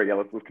that's great. Yeah,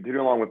 let's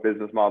continue along with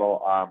business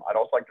model. I'd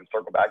also like to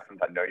circle back since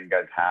I know you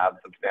guys have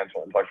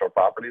substantial intellectual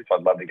property, so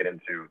I'd love to get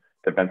into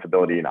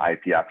defensibility and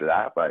IP after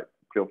that, but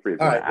feel free.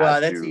 All right, well,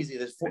 that's easy.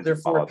 There are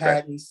 4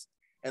 patents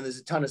and there's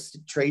a ton of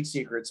trade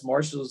secrets.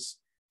 Marshall's,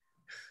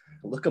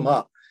 look him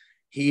up.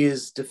 He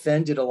has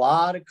defended a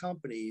lot of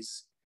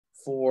companies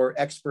for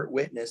expert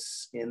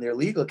witness in their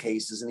legal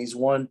cases, and he's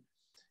won.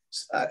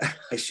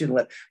 I shouldn't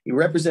let. He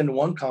represented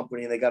one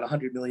company, and they got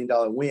 $100 million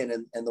win,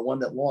 and the one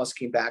that lost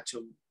came back to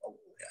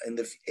him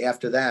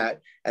after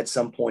that at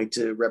some point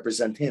to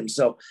represent him.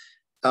 So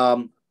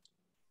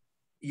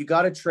you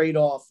got to trade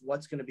off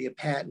what's going to be a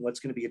patent, what's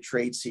going to be a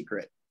trade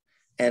secret.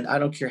 And I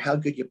don't care how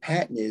good your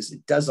patent is;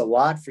 it does a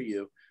lot for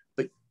you.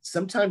 But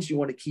sometimes you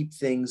want to keep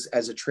things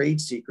as a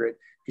trade secret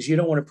because you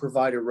don't want to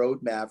provide a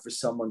roadmap for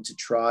someone to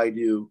try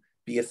to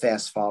be a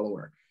fast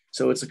follower.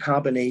 So it's a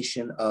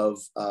combination of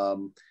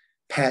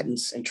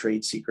patents and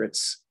trade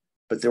secrets,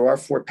 but there are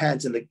 4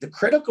 patents. And the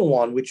critical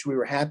one, which we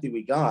were happy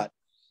we got,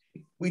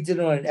 we did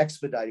it on an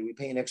expedited, we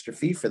pay an extra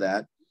fee for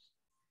that,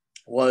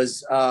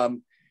 was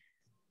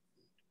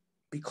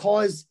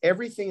because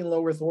everything in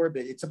low Earth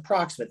orbit, it's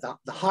approximate. The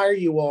higher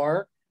you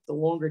are, the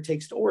longer it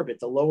takes to orbit.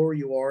 The lower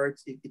you are,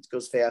 it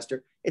goes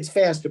faster. It's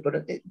faster,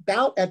 but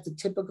about at the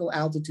typical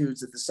altitudes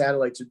that the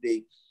satellites would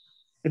be,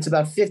 it's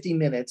about 50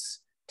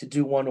 minutes to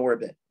do one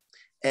orbit.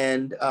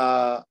 And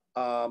that's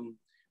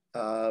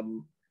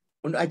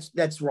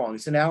wrong.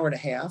 It's an hour and a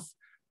half,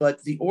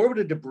 but the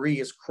orbital debris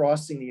is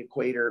crossing the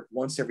equator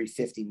once every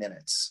 50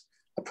 minutes,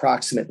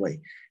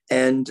 approximately.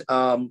 And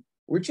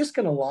we're just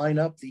going to line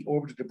up the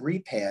orbital debris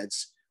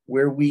pads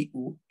where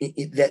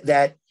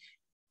that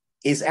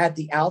is at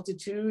the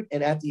altitude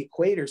and at the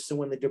equator. So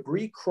when the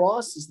debris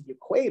crosses the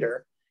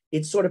equator,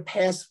 it's sort of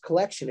past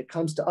collection. It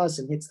comes to us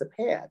and hits the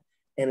pad,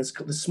 and it's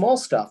the small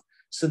stuff.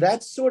 So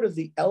that's sort of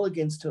the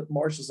elegance to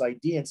Marshall's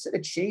idea. Instead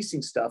of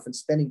chasing stuff and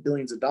spending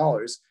billions of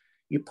dollars,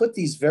 you put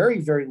these very,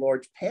 very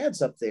large pads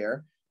up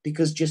there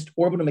because just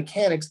orbital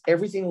mechanics,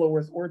 everything in low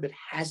Earth orbit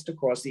has to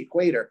cross the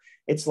equator.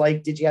 It's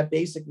like, did you have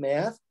basic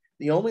math?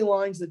 The only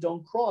lines that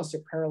don't cross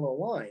are parallel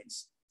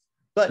lines.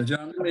 But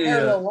John, a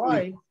parallel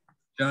line,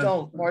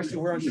 John,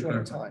 Marshall, we're on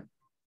short time.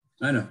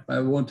 I know, I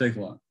won't take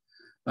long.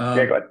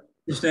 Yeah, go ahead.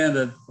 Understand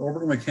that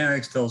orbital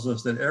mechanics tells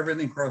us that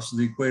everything crosses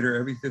the equator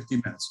every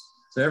 50 minutes.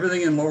 So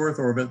everything in low Earth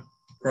orbit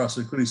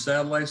crosses, including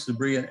satellites,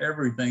 debris, and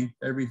everything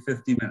every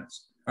 50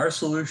 minutes. Our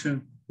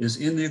solution is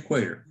in the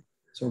equator.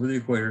 It's over the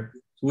equator.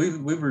 So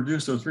we've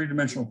reduced a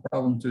 3-dimensional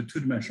problem to a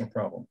 2-dimensional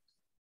problem.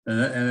 And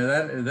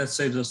that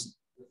saves us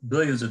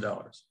billions of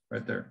dollars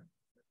right there.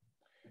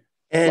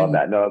 And love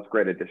that. No, that's a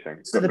great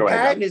addition. So the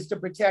patent is to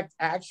protect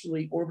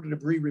actually orbital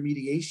debris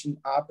remediation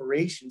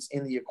operations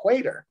in the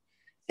equator.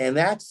 And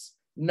that's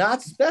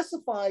not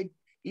specified,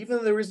 even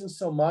though there isn't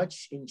so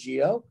much in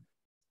GEO.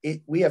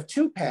 We have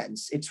 2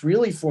 patents. It's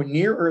really for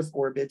near Earth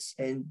orbits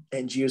and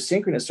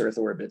geosynchronous Earth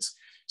orbits.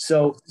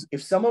 So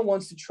if someone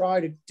wants to try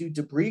to do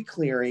debris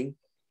clearing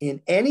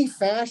in any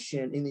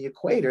fashion in the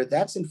equator,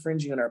 that's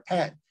infringing on our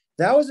patent.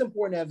 That was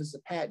important to have as a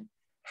patent.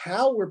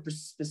 How we're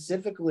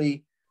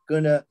specifically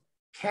going to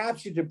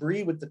capture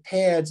debris with the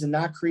pads and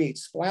not create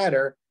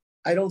splatter,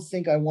 I don't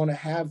think I want to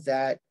have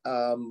that.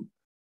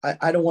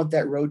 I don't want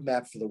that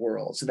roadmap for the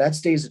world. So that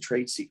stays a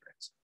trade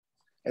secret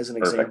as an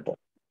example.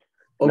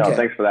 Okay. No,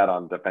 thanks for that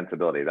on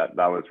defensibility. That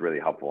was really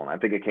helpful. And I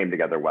think it came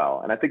together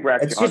well. And I think we're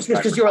actually— It's just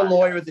because you're a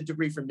lawyer with a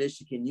degree from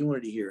Michigan. You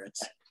wanted to hear it.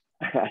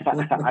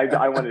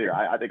 I wanted to hear.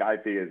 I think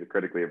IP is a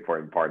critically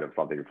important part of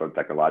something so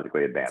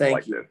technologically advanced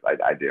like this.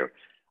 I do.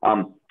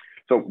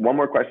 So one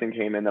more question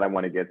came in that I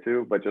want to get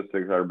to, but just so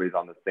everybody's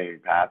on the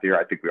same path here,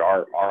 I think we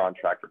are on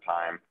track for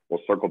time.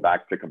 We'll circle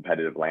back to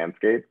competitive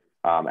landscape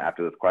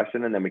after this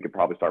question, and then we could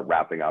probably start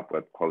wrapping up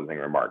with closing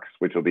remarks,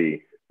 which will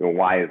be,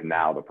 why is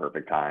now the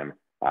perfect time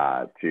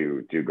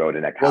to go to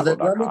netcapital.com.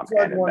 Well, let me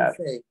plug one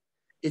thing.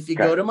 If you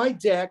go to my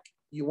deck,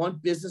 you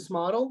want business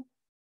model,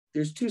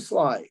 there's 2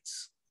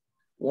 slides.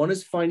 One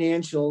is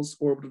financials,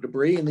 orbital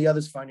debris, and the other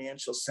is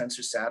financials,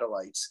 sensor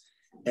satellites.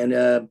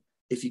 And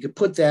if you could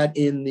put that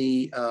in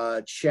the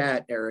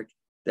chat, Eric,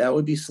 that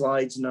would be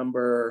slides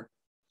number,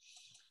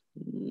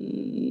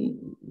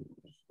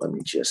 let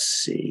me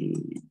just see.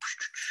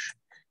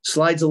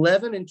 Slides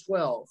 11 and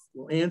 12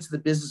 will answer the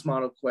business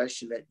model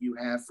question that you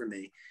have for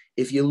me.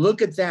 If you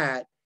look at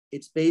that,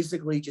 it's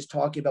basically just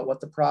talking about what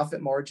the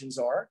profit margins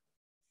are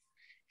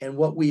and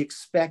what we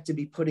expect to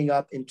be putting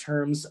up in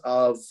terms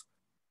of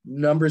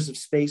numbers of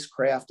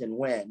spacecraft and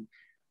when.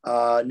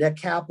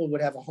 Netcapital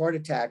would have a heart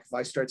attack if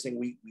I start saying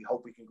we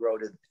hope we can grow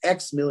to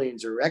X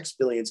millions or X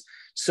billions.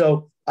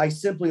 So I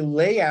simply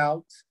lay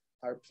out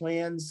our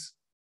plans,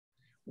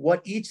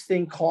 what each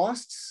thing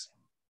costs.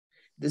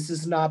 This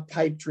is not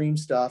pipe dream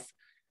stuff.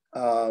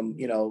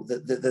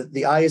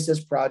 The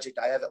ISS project,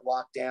 I have it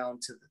locked down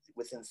to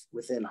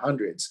within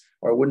hundreds,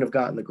 or I wouldn't have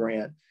gotten the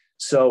grant.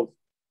 So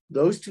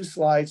those 2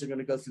 slides are going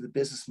to go through the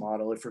business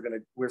model if we're going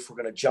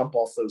to jump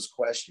off those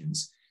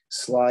questions.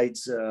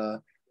 Slides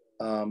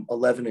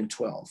 11 and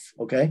 12.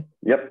 Okay.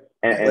 Yep.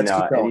 Let's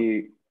keep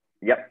going.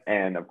 Yep.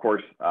 And of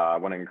course, I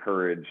want to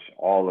encourage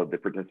all of the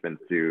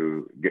participants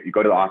to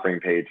go to the offering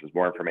page. There's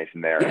more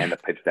information there, and the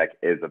pitch deck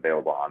is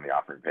available on the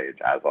offering page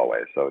as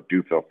always. So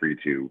do feel free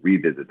to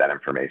revisit that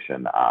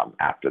information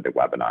after the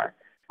webinar.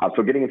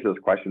 So getting into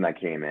this question that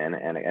came in,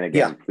 and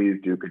again, please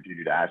do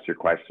continue to ask your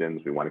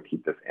questions. We want to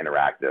keep this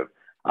interactive.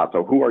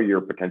 So who are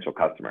your potential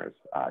customers?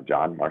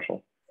 John,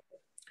 Marshall?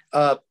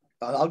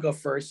 I'll go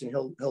first, and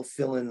he'll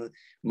fill in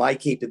my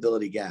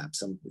capability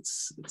gaps. I'm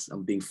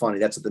being funny.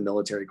 That's what the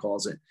military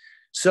calls it.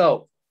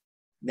 So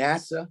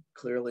NASA,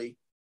 clearly.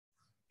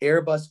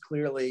 Airbus,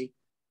 clearly.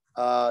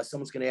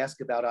 Someone's going to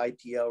ask about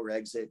IPO or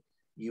exit.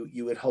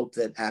 You would hope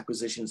that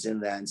acquisition's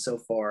in that. And so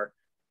far,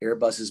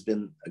 Airbus has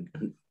been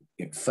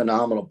a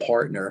phenomenal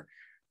partner.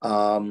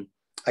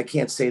 I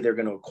can't say they're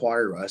going to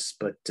acquire us,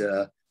 but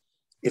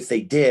if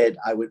they did,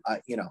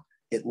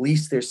 at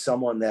least there's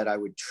someone that I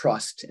would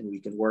trust and we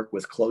can work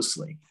with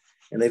closely.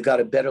 And they've got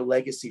a better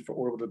legacy for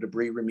orbital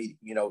debris,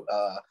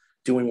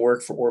 doing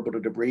work for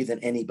orbital debris than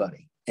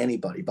anybody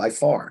by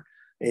far.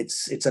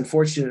 It's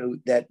unfortunate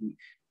that,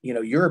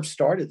 Europe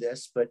started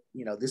this, but,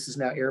 this is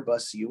now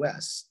Airbus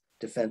US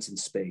Defense and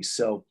Space.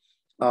 So,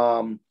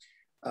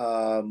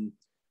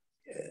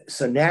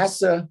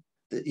 NASA,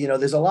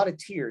 there's a lot of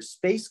tiers.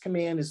 Space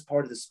Command is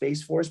part of the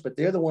Space Force, but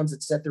they're the ones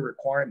that set the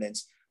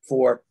requirements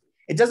for.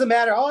 It doesn't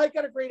matter. Oh, I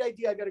got a great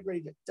idea.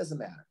 It doesn't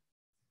matter.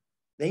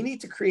 They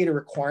need to create a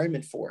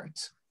requirement for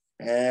it.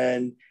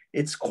 And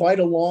it's quite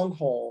a long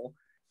haul,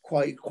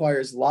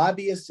 requires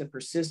lobbyists and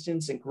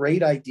persistence and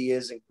great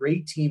ideas and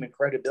great team and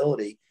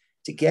credibility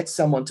to get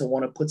someone to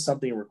want to put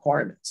something in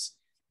requirements.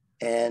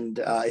 And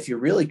if you're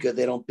really good,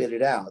 they don't bid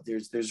it out.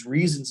 There's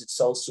reasons it's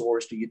sole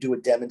sourced, or you do a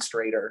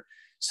demonstrator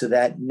so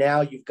that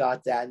now you've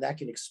got that, and that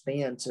can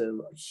expand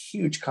to a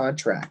huge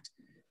contract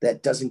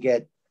that doesn't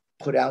get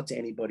put out to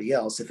anybody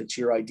else if it's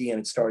your idea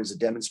and it started as a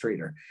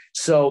demonstrator.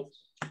 So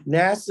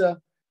NASA,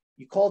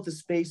 you call it the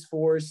Space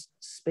Force.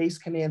 Space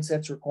Command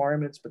sets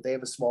requirements, but they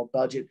have a small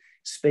budget.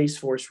 Space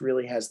Force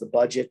really has the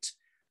budget.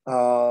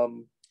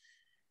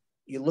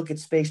 You look at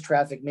space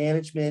traffic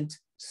management.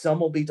 Some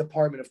will be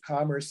Department of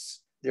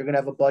Commerce. They're going to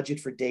have a budget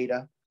for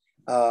data.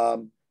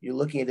 You're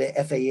looking at the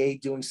FAA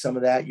doing some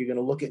of that. You're going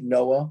to look at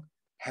NOAA,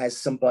 has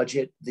some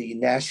budget. The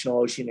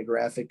National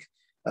Oceanographic,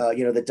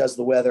 that does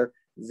the weather.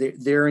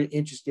 They're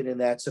interested in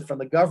that. So from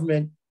the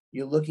government,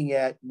 you're looking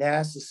at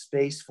NASA,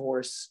 Space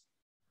Force,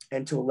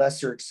 and to a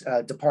lesser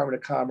Department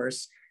of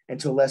Commerce, and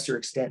to a lesser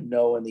extent,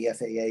 NOAA and the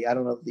FAA. I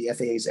don't know if the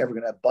FAA is ever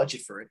going to have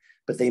budget for it,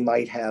 but they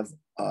might have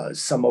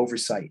some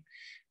oversight.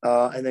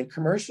 And then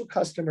commercial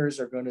customers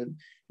are going to,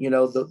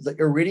 the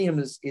Iridium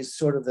is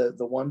sort of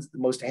the ones the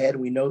most ahead.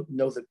 We know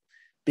the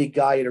big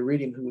guy at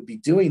Iridium who would be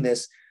doing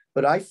this,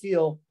 but I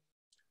feel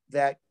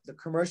that the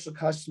commercial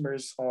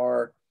customers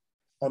are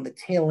on the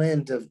tail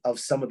end of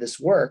some of this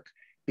work,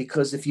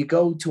 because if you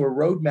go to a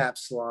roadmap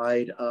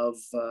slide of,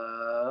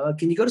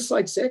 can you go to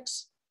slide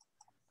 6?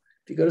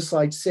 If you go to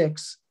slide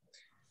 6,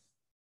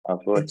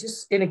 absolutely.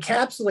 It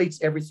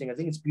encapsulates everything. I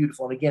think it's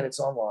beautiful. And again, it's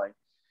online.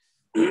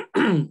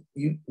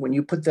 When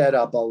you put that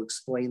up, I'll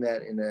explain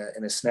that in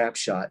a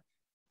snapshot.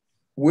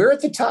 We're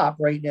at the top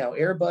right now.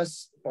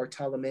 Airbus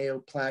Bartolomeo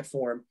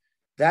platform.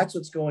 That's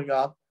what's going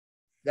up.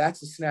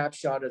 That's a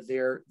snapshot of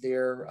their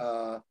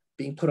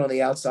being put on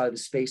the outside of the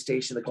space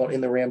station. They call it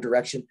in the RAM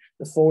direction,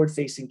 the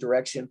forward-facing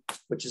direction,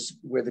 which is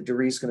where the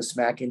debris is going to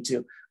smack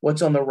into.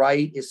 What's on the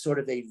right is sort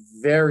of a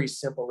very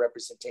simple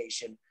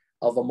representation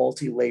of a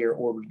multi-layer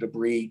orbital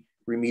debris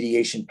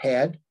remediation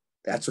pad.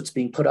 That's what's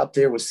being put up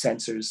there with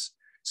sensors,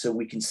 so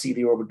we can see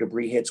the orbital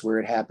debris hits, where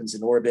it happens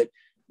in orbit,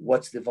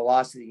 what's the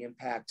velocity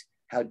impact,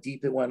 how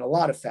deep it went, a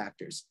lot of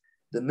factors.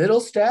 The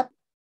middle step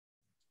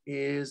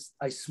is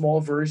a small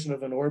version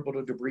of an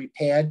orbital debris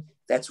pad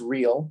that's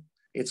real.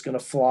 It's going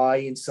to fly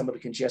in some of the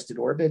congested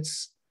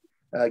orbits.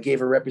 Gave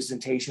a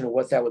representation of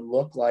what that would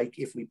look like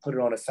if we put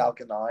it on a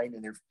Falcon 9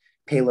 and their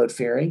payload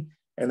fairing.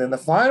 And then the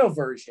final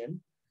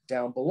version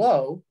down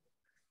below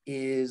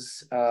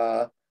is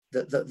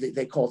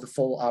they call it the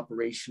full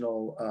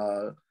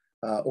operational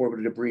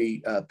orbital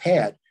debris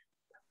pad.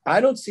 I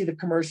don't see the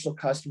commercial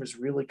customers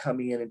really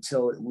coming in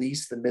until at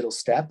least the middle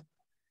step.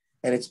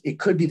 And it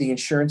could be the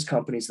insurance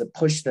companies that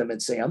push them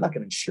and say, I'm not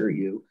going to insure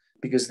you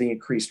because of the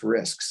increased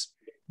risks.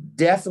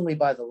 Definitely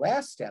by the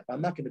last step, I'm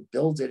not going to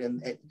build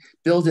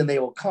and they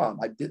will come.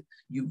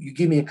 You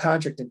give me a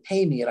contract and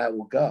pay me and I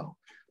will go.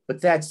 But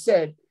that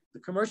said,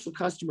 the commercial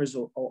customers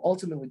will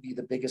ultimately be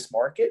the biggest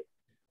market.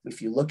 If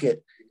you look at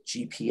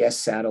GPS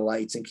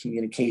satellites and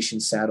communication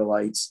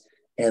satellites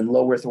and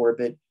low Earth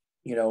orbit,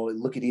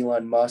 look at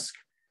Elon Musk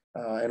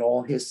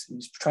and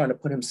he's trying to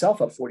put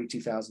himself up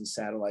 42,000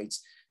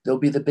 satellites. They'll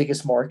be the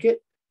biggest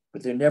market,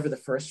 but they're never the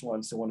first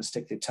ones to want to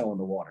stick their toe in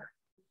the water.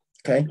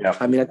 Okay. Yeah.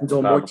 I mean, I can go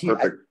more.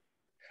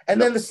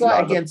 And then the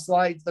slide again,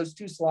 those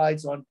 2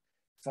 slides on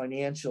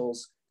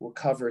financials will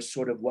cover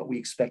sort of what we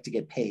expect to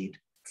get paid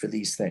for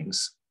these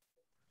things.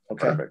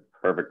 Okay.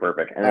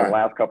 Perfect. And then the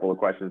last couple of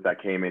questions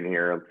that came in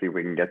here, let's see if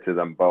we can get to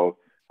them both.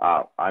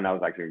 and I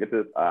was actually going to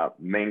get this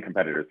main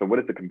competitor. So what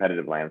does the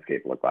competitive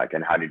landscape look like,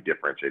 and how do you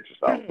differentiate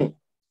yourself?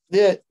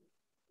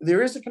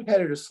 There is a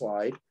competitor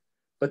slide,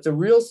 but the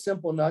real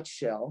simple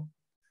nutshell,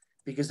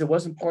 because it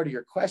wasn't part of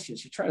your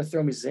questions, you're trying to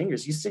throw me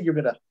zingers. You said you're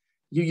going to,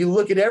 you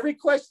look at every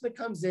question that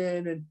comes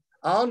in and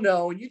I'll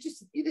know, and you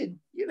didn't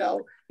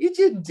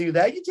do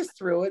that. You just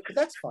threw it, but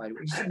that's fine.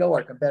 We should know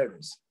our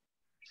competitors.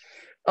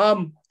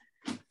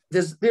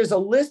 There's a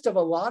list of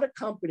a lot of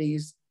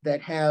companies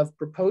that have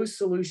proposed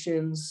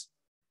solutions.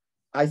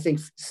 I think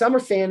some are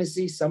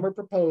fantasy, some are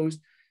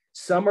proposed,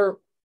 some are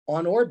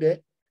on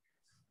orbit,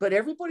 but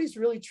everybody's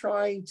really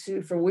trying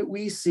to, from what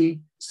we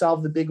see,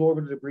 solve the big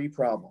orbital debris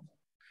problem.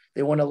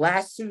 They want to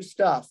lasso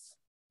stuff.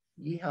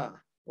 Yeehaw.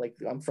 Like,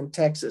 I'm from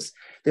Texas.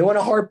 They want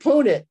to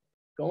harpoon it,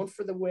 going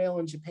for the whale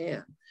in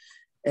Japan.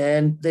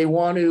 And they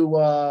want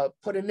to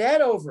put a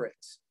net over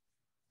it.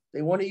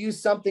 They want to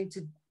use something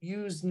to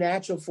use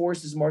natural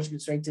forces, Martian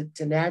constraint,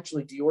 to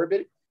naturally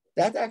deorbit.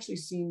 That actually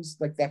seems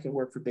like that can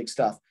work for big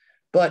stuff.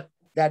 But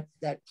that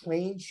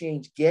plane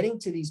change, getting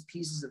to these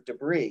pieces of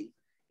debris,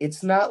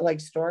 it's not like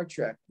Star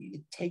Trek.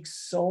 It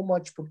takes so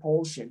much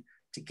propulsion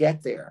to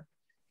get there.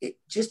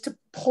 Just to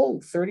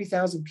pull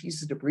 30,000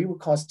 pieces of debris would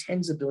cost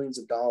tens of billions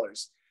of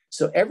dollars.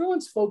 So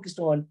everyone's focused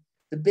on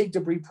the big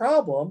debris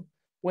problem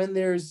when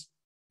there's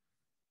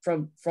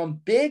from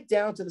big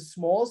down to the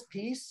smallest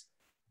piece,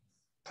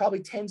 probably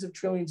tens of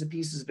trillions of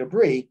pieces of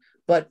debris.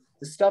 But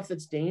the stuff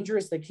that's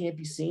dangerous that can't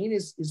be seen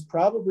is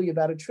probably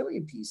about 1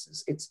 trillion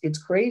pieces. It's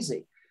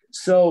crazy.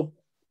 So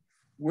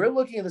we're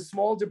looking at the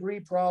small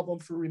debris problem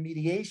for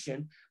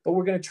remediation, but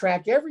we're going to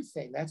track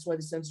everything. That's why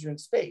the sensors are in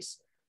space,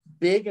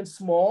 big and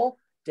small,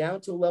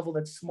 down to a level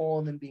that's small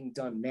and then being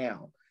done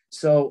now.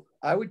 So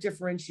I would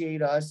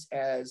differentiate us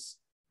as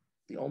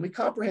the only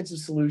comprehensive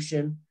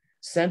solution,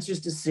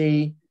 sensors to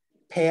see,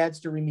 pads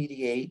to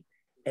remediate,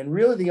 and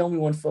really the only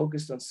one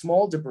focused on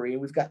small debris.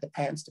 And we've got the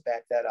patents to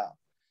back that up.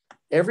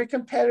 Every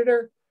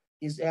competitor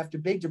is after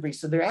big debris.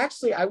 So they're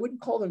actually, I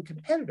wouldn't call them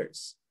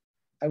competitors.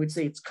 I would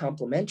say it's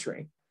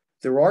complementary.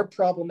 There are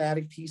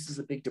problematic pieces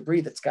of big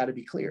debris that's got to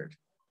be cleared.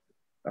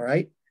 All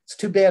right. It's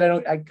too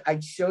bad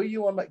I'd show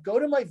you on go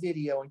to my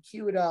video and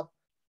cue it up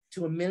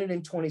to 1 minute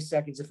and 20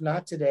 seconds. If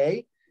not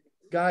today,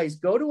 guys,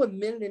 go to 1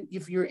 minute. And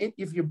if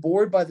you're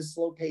bored by the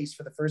slow pace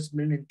for the first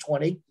 1 minute and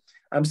 20,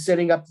 I'm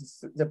setting up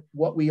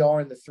what we are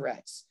and the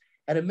threats.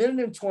 At 1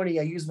 minute and 20,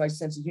 I use my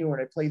sense of humor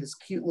and I play this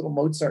cute little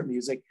Mozart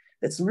music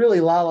that's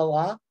really la la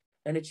la.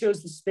 And it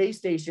shows the space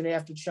station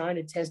after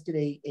China tested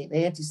an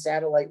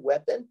anti-satellite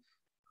weapon,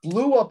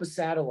 blew up a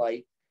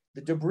satellite.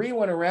 The debris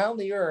went around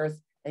the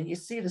Earth, and you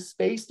see the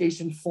space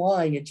station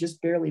flying and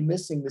just barely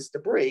missing this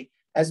debris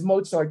as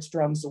Mozart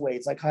strums away.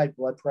 It's like high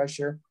blood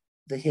pressure,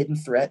 the hidden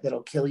threat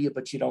that'll kill you,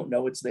 but you don't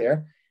know it's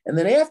there. And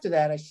then after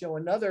that, I show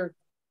the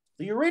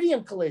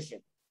Iridium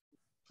collision,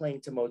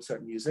 playing to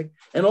Mozart music,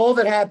 and all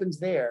that happens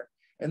there.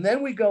 And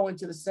then we go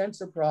into the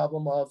sensor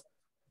problem of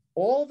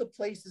all the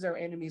places our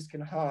enemies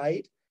can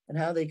hide and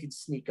how they can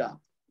sneak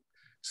up.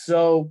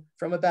 So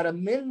from about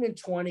 1 minute and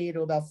 20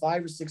 to about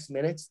 5 or 6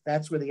 minutes,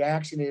 that's where the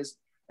action is.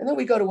 And then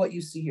we go to what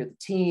you see here, the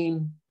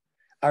team,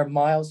 our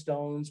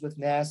milestones with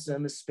NASA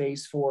and the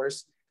Space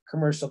Force,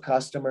 commercial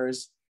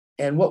customers,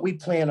 and what we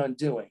plan on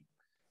doing.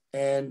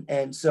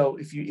 And so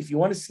if you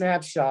want a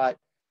snapshot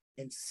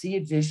and see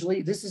it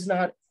visually, this is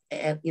not,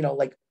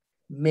 like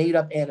made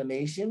up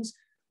animations.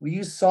 We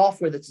use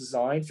software that's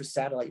designed for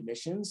satellite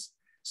missions.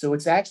 So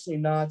it's actually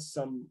not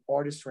some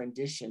artist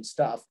rendition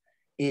stuff.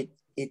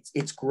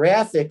 It's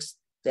graphics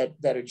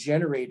that are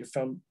generated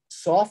from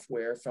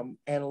software, from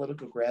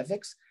analytical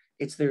graphics.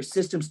 It's their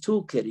systems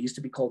toolkit. It used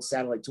to be called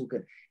satellite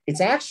toolkit.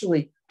 It's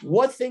actually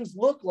what things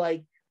look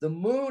like. The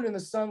moon and the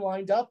sun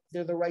lined up.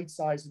 They're the right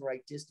size and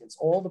right distance.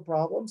 All the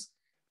problems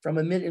from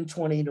 1 minute and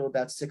 20 to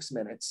about 6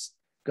 minutes.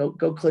 Go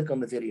click on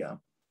the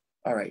video.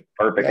 All right.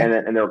 Perfect.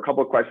 And there are a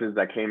couple of questions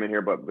that came in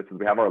here, but since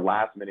we have our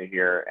last minute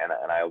here,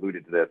 and I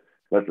alluded to this,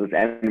 let's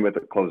end with the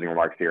closing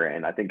remarks here.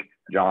 And I think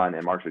John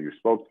and Marshall, you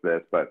spoke to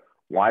this, but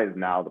why is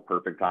now the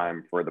perfect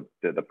time for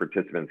the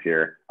participants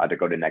here to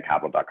go to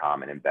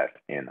netcapital.com and invest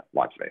in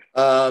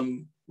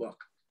Launchspace?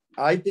 Look,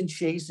 I've been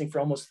chasing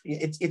for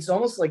it's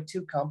almost like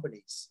two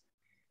companies.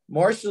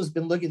 Marshall's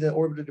been looking at the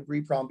orbital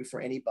debris problem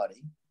before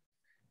anybody.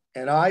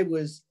 And I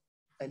was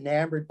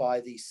enamored by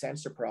the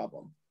sensor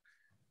problem.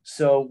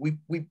 So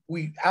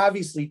we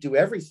obviously do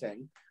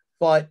everything,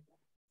 but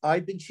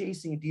I've been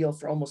chasing a deal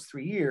for almost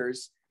 3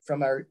 years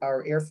from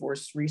our Air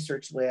Force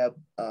Research Lab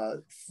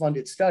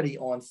funded study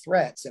on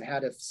threats and how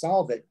to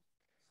solve it.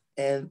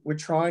 And we're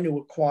trying to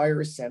acquire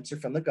a sensor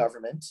from the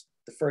government,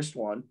 the first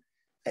one,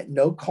 at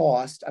no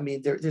cost. I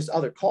mean, there's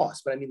other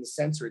costs, but I mean the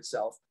sensor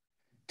itself,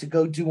 to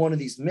go do one of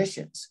these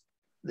missions.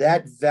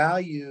 That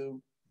value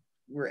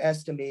we're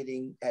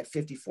estimating at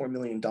 $54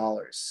 million.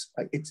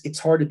 It's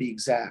hard to be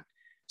exact.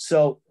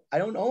 So I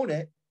don't own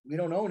it. We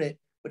don't own it.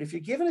 But if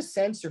you're given a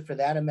sensor for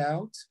that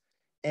amount,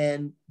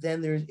 and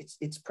then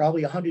it's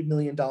probably $100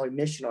 million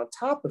mission on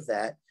top of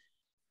that,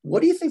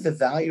 what do you think the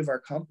value of our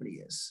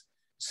company is?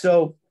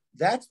 So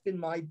that's been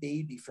my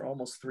baby for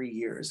almost 3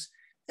 years.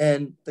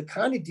 And the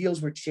kind of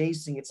deals we're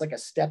chasing, it's like a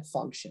step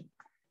function.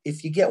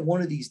 If you get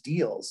one of these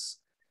deals,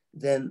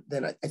 then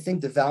I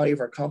think the value of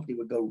our company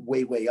would go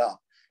way, way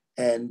up.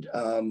 And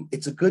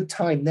it's a good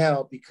time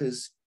now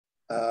because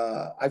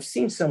I've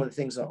seen some of the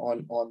things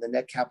on the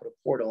Netcapital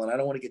portal, and I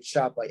don't want to get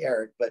shot by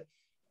Eric, but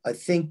I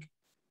think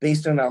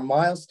based on our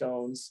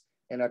milestones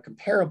and our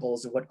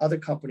comparables and what other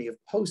company have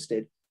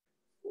posted,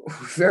 we're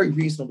very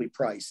reasonably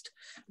priced.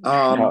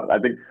 No, I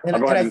think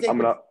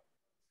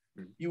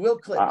you will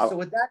click. So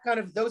with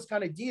those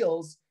kind of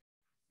deals,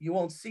 you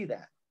won't see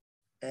that.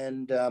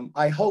 And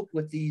I hope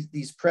with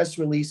these press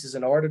releases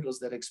and articles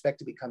that expect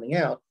to be coming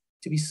out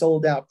to be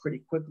sold out pretty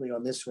quickly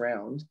on this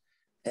round.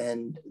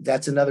 And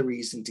that's another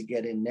reason to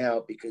get in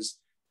now, because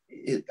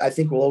I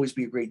think will always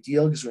be a great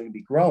deal because we're going to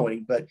be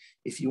growing. But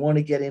if you want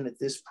to get in at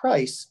this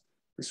price,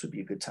 this would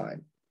be a good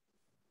time.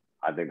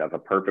 I think that's a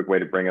perfect way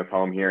to bring us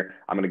home here.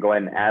 I'm going to go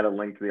ahead and add a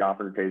link to the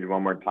offering page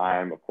one more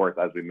time. Of course,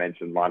 as we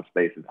mentioned,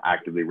 Launchspace is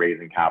actively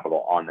raising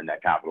capital on the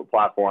Netcapital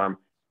platform.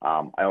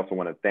 I also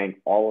want to thank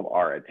all of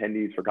our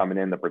attendees for coming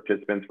in, the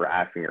participants for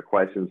asking your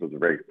questions. It was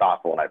very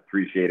thoughtful and I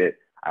appreciate it.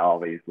 I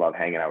always love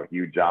hanging out with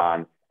you,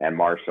 John and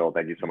Marshall.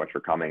 Thank you so much for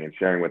coming and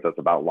sharing with us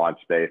about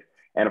Launchspace.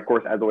 And of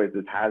course, as always,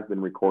 this has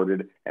been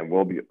recorded and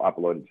will be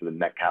uploaded to the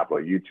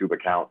Netcapital YouTube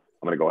account.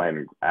 I'm going to go ahead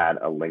and add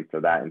a link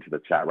to that into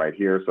the chat right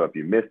here. So if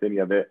you missed any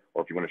of it,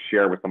 or if you want to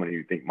share with someone who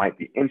you think might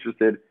be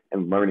interested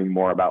in learning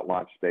more about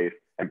Launchspace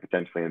and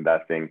potentially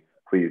investing,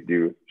 please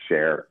do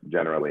share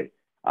generally.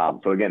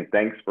 So again,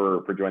 thanks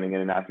for joining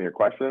in and asking your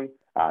questions.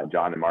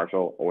 John and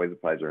Marshall, always a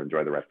pleasure.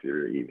 Enjoy the rest of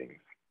your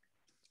evenings.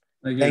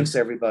 Thanks,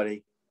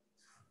 everybody.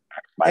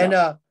 Bye and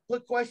now.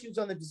 Put questions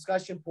on the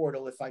discussion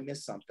portal if I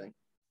missed something.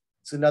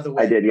 It's another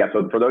way. I did, yeah.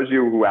 So for those of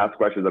you who asked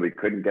questions that we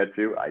couldn't get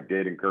to, I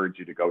did encourage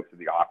you to go to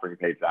the offering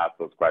page to ask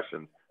those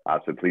questions.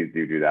 So please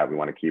do that. We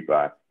want to keep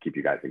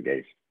you guys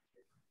engaged.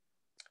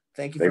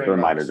 Thank you. Thanks for the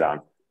reminder,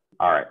 John.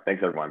 All right.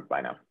 Thanks, everyone.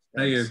 Bye now.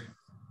 Thank you.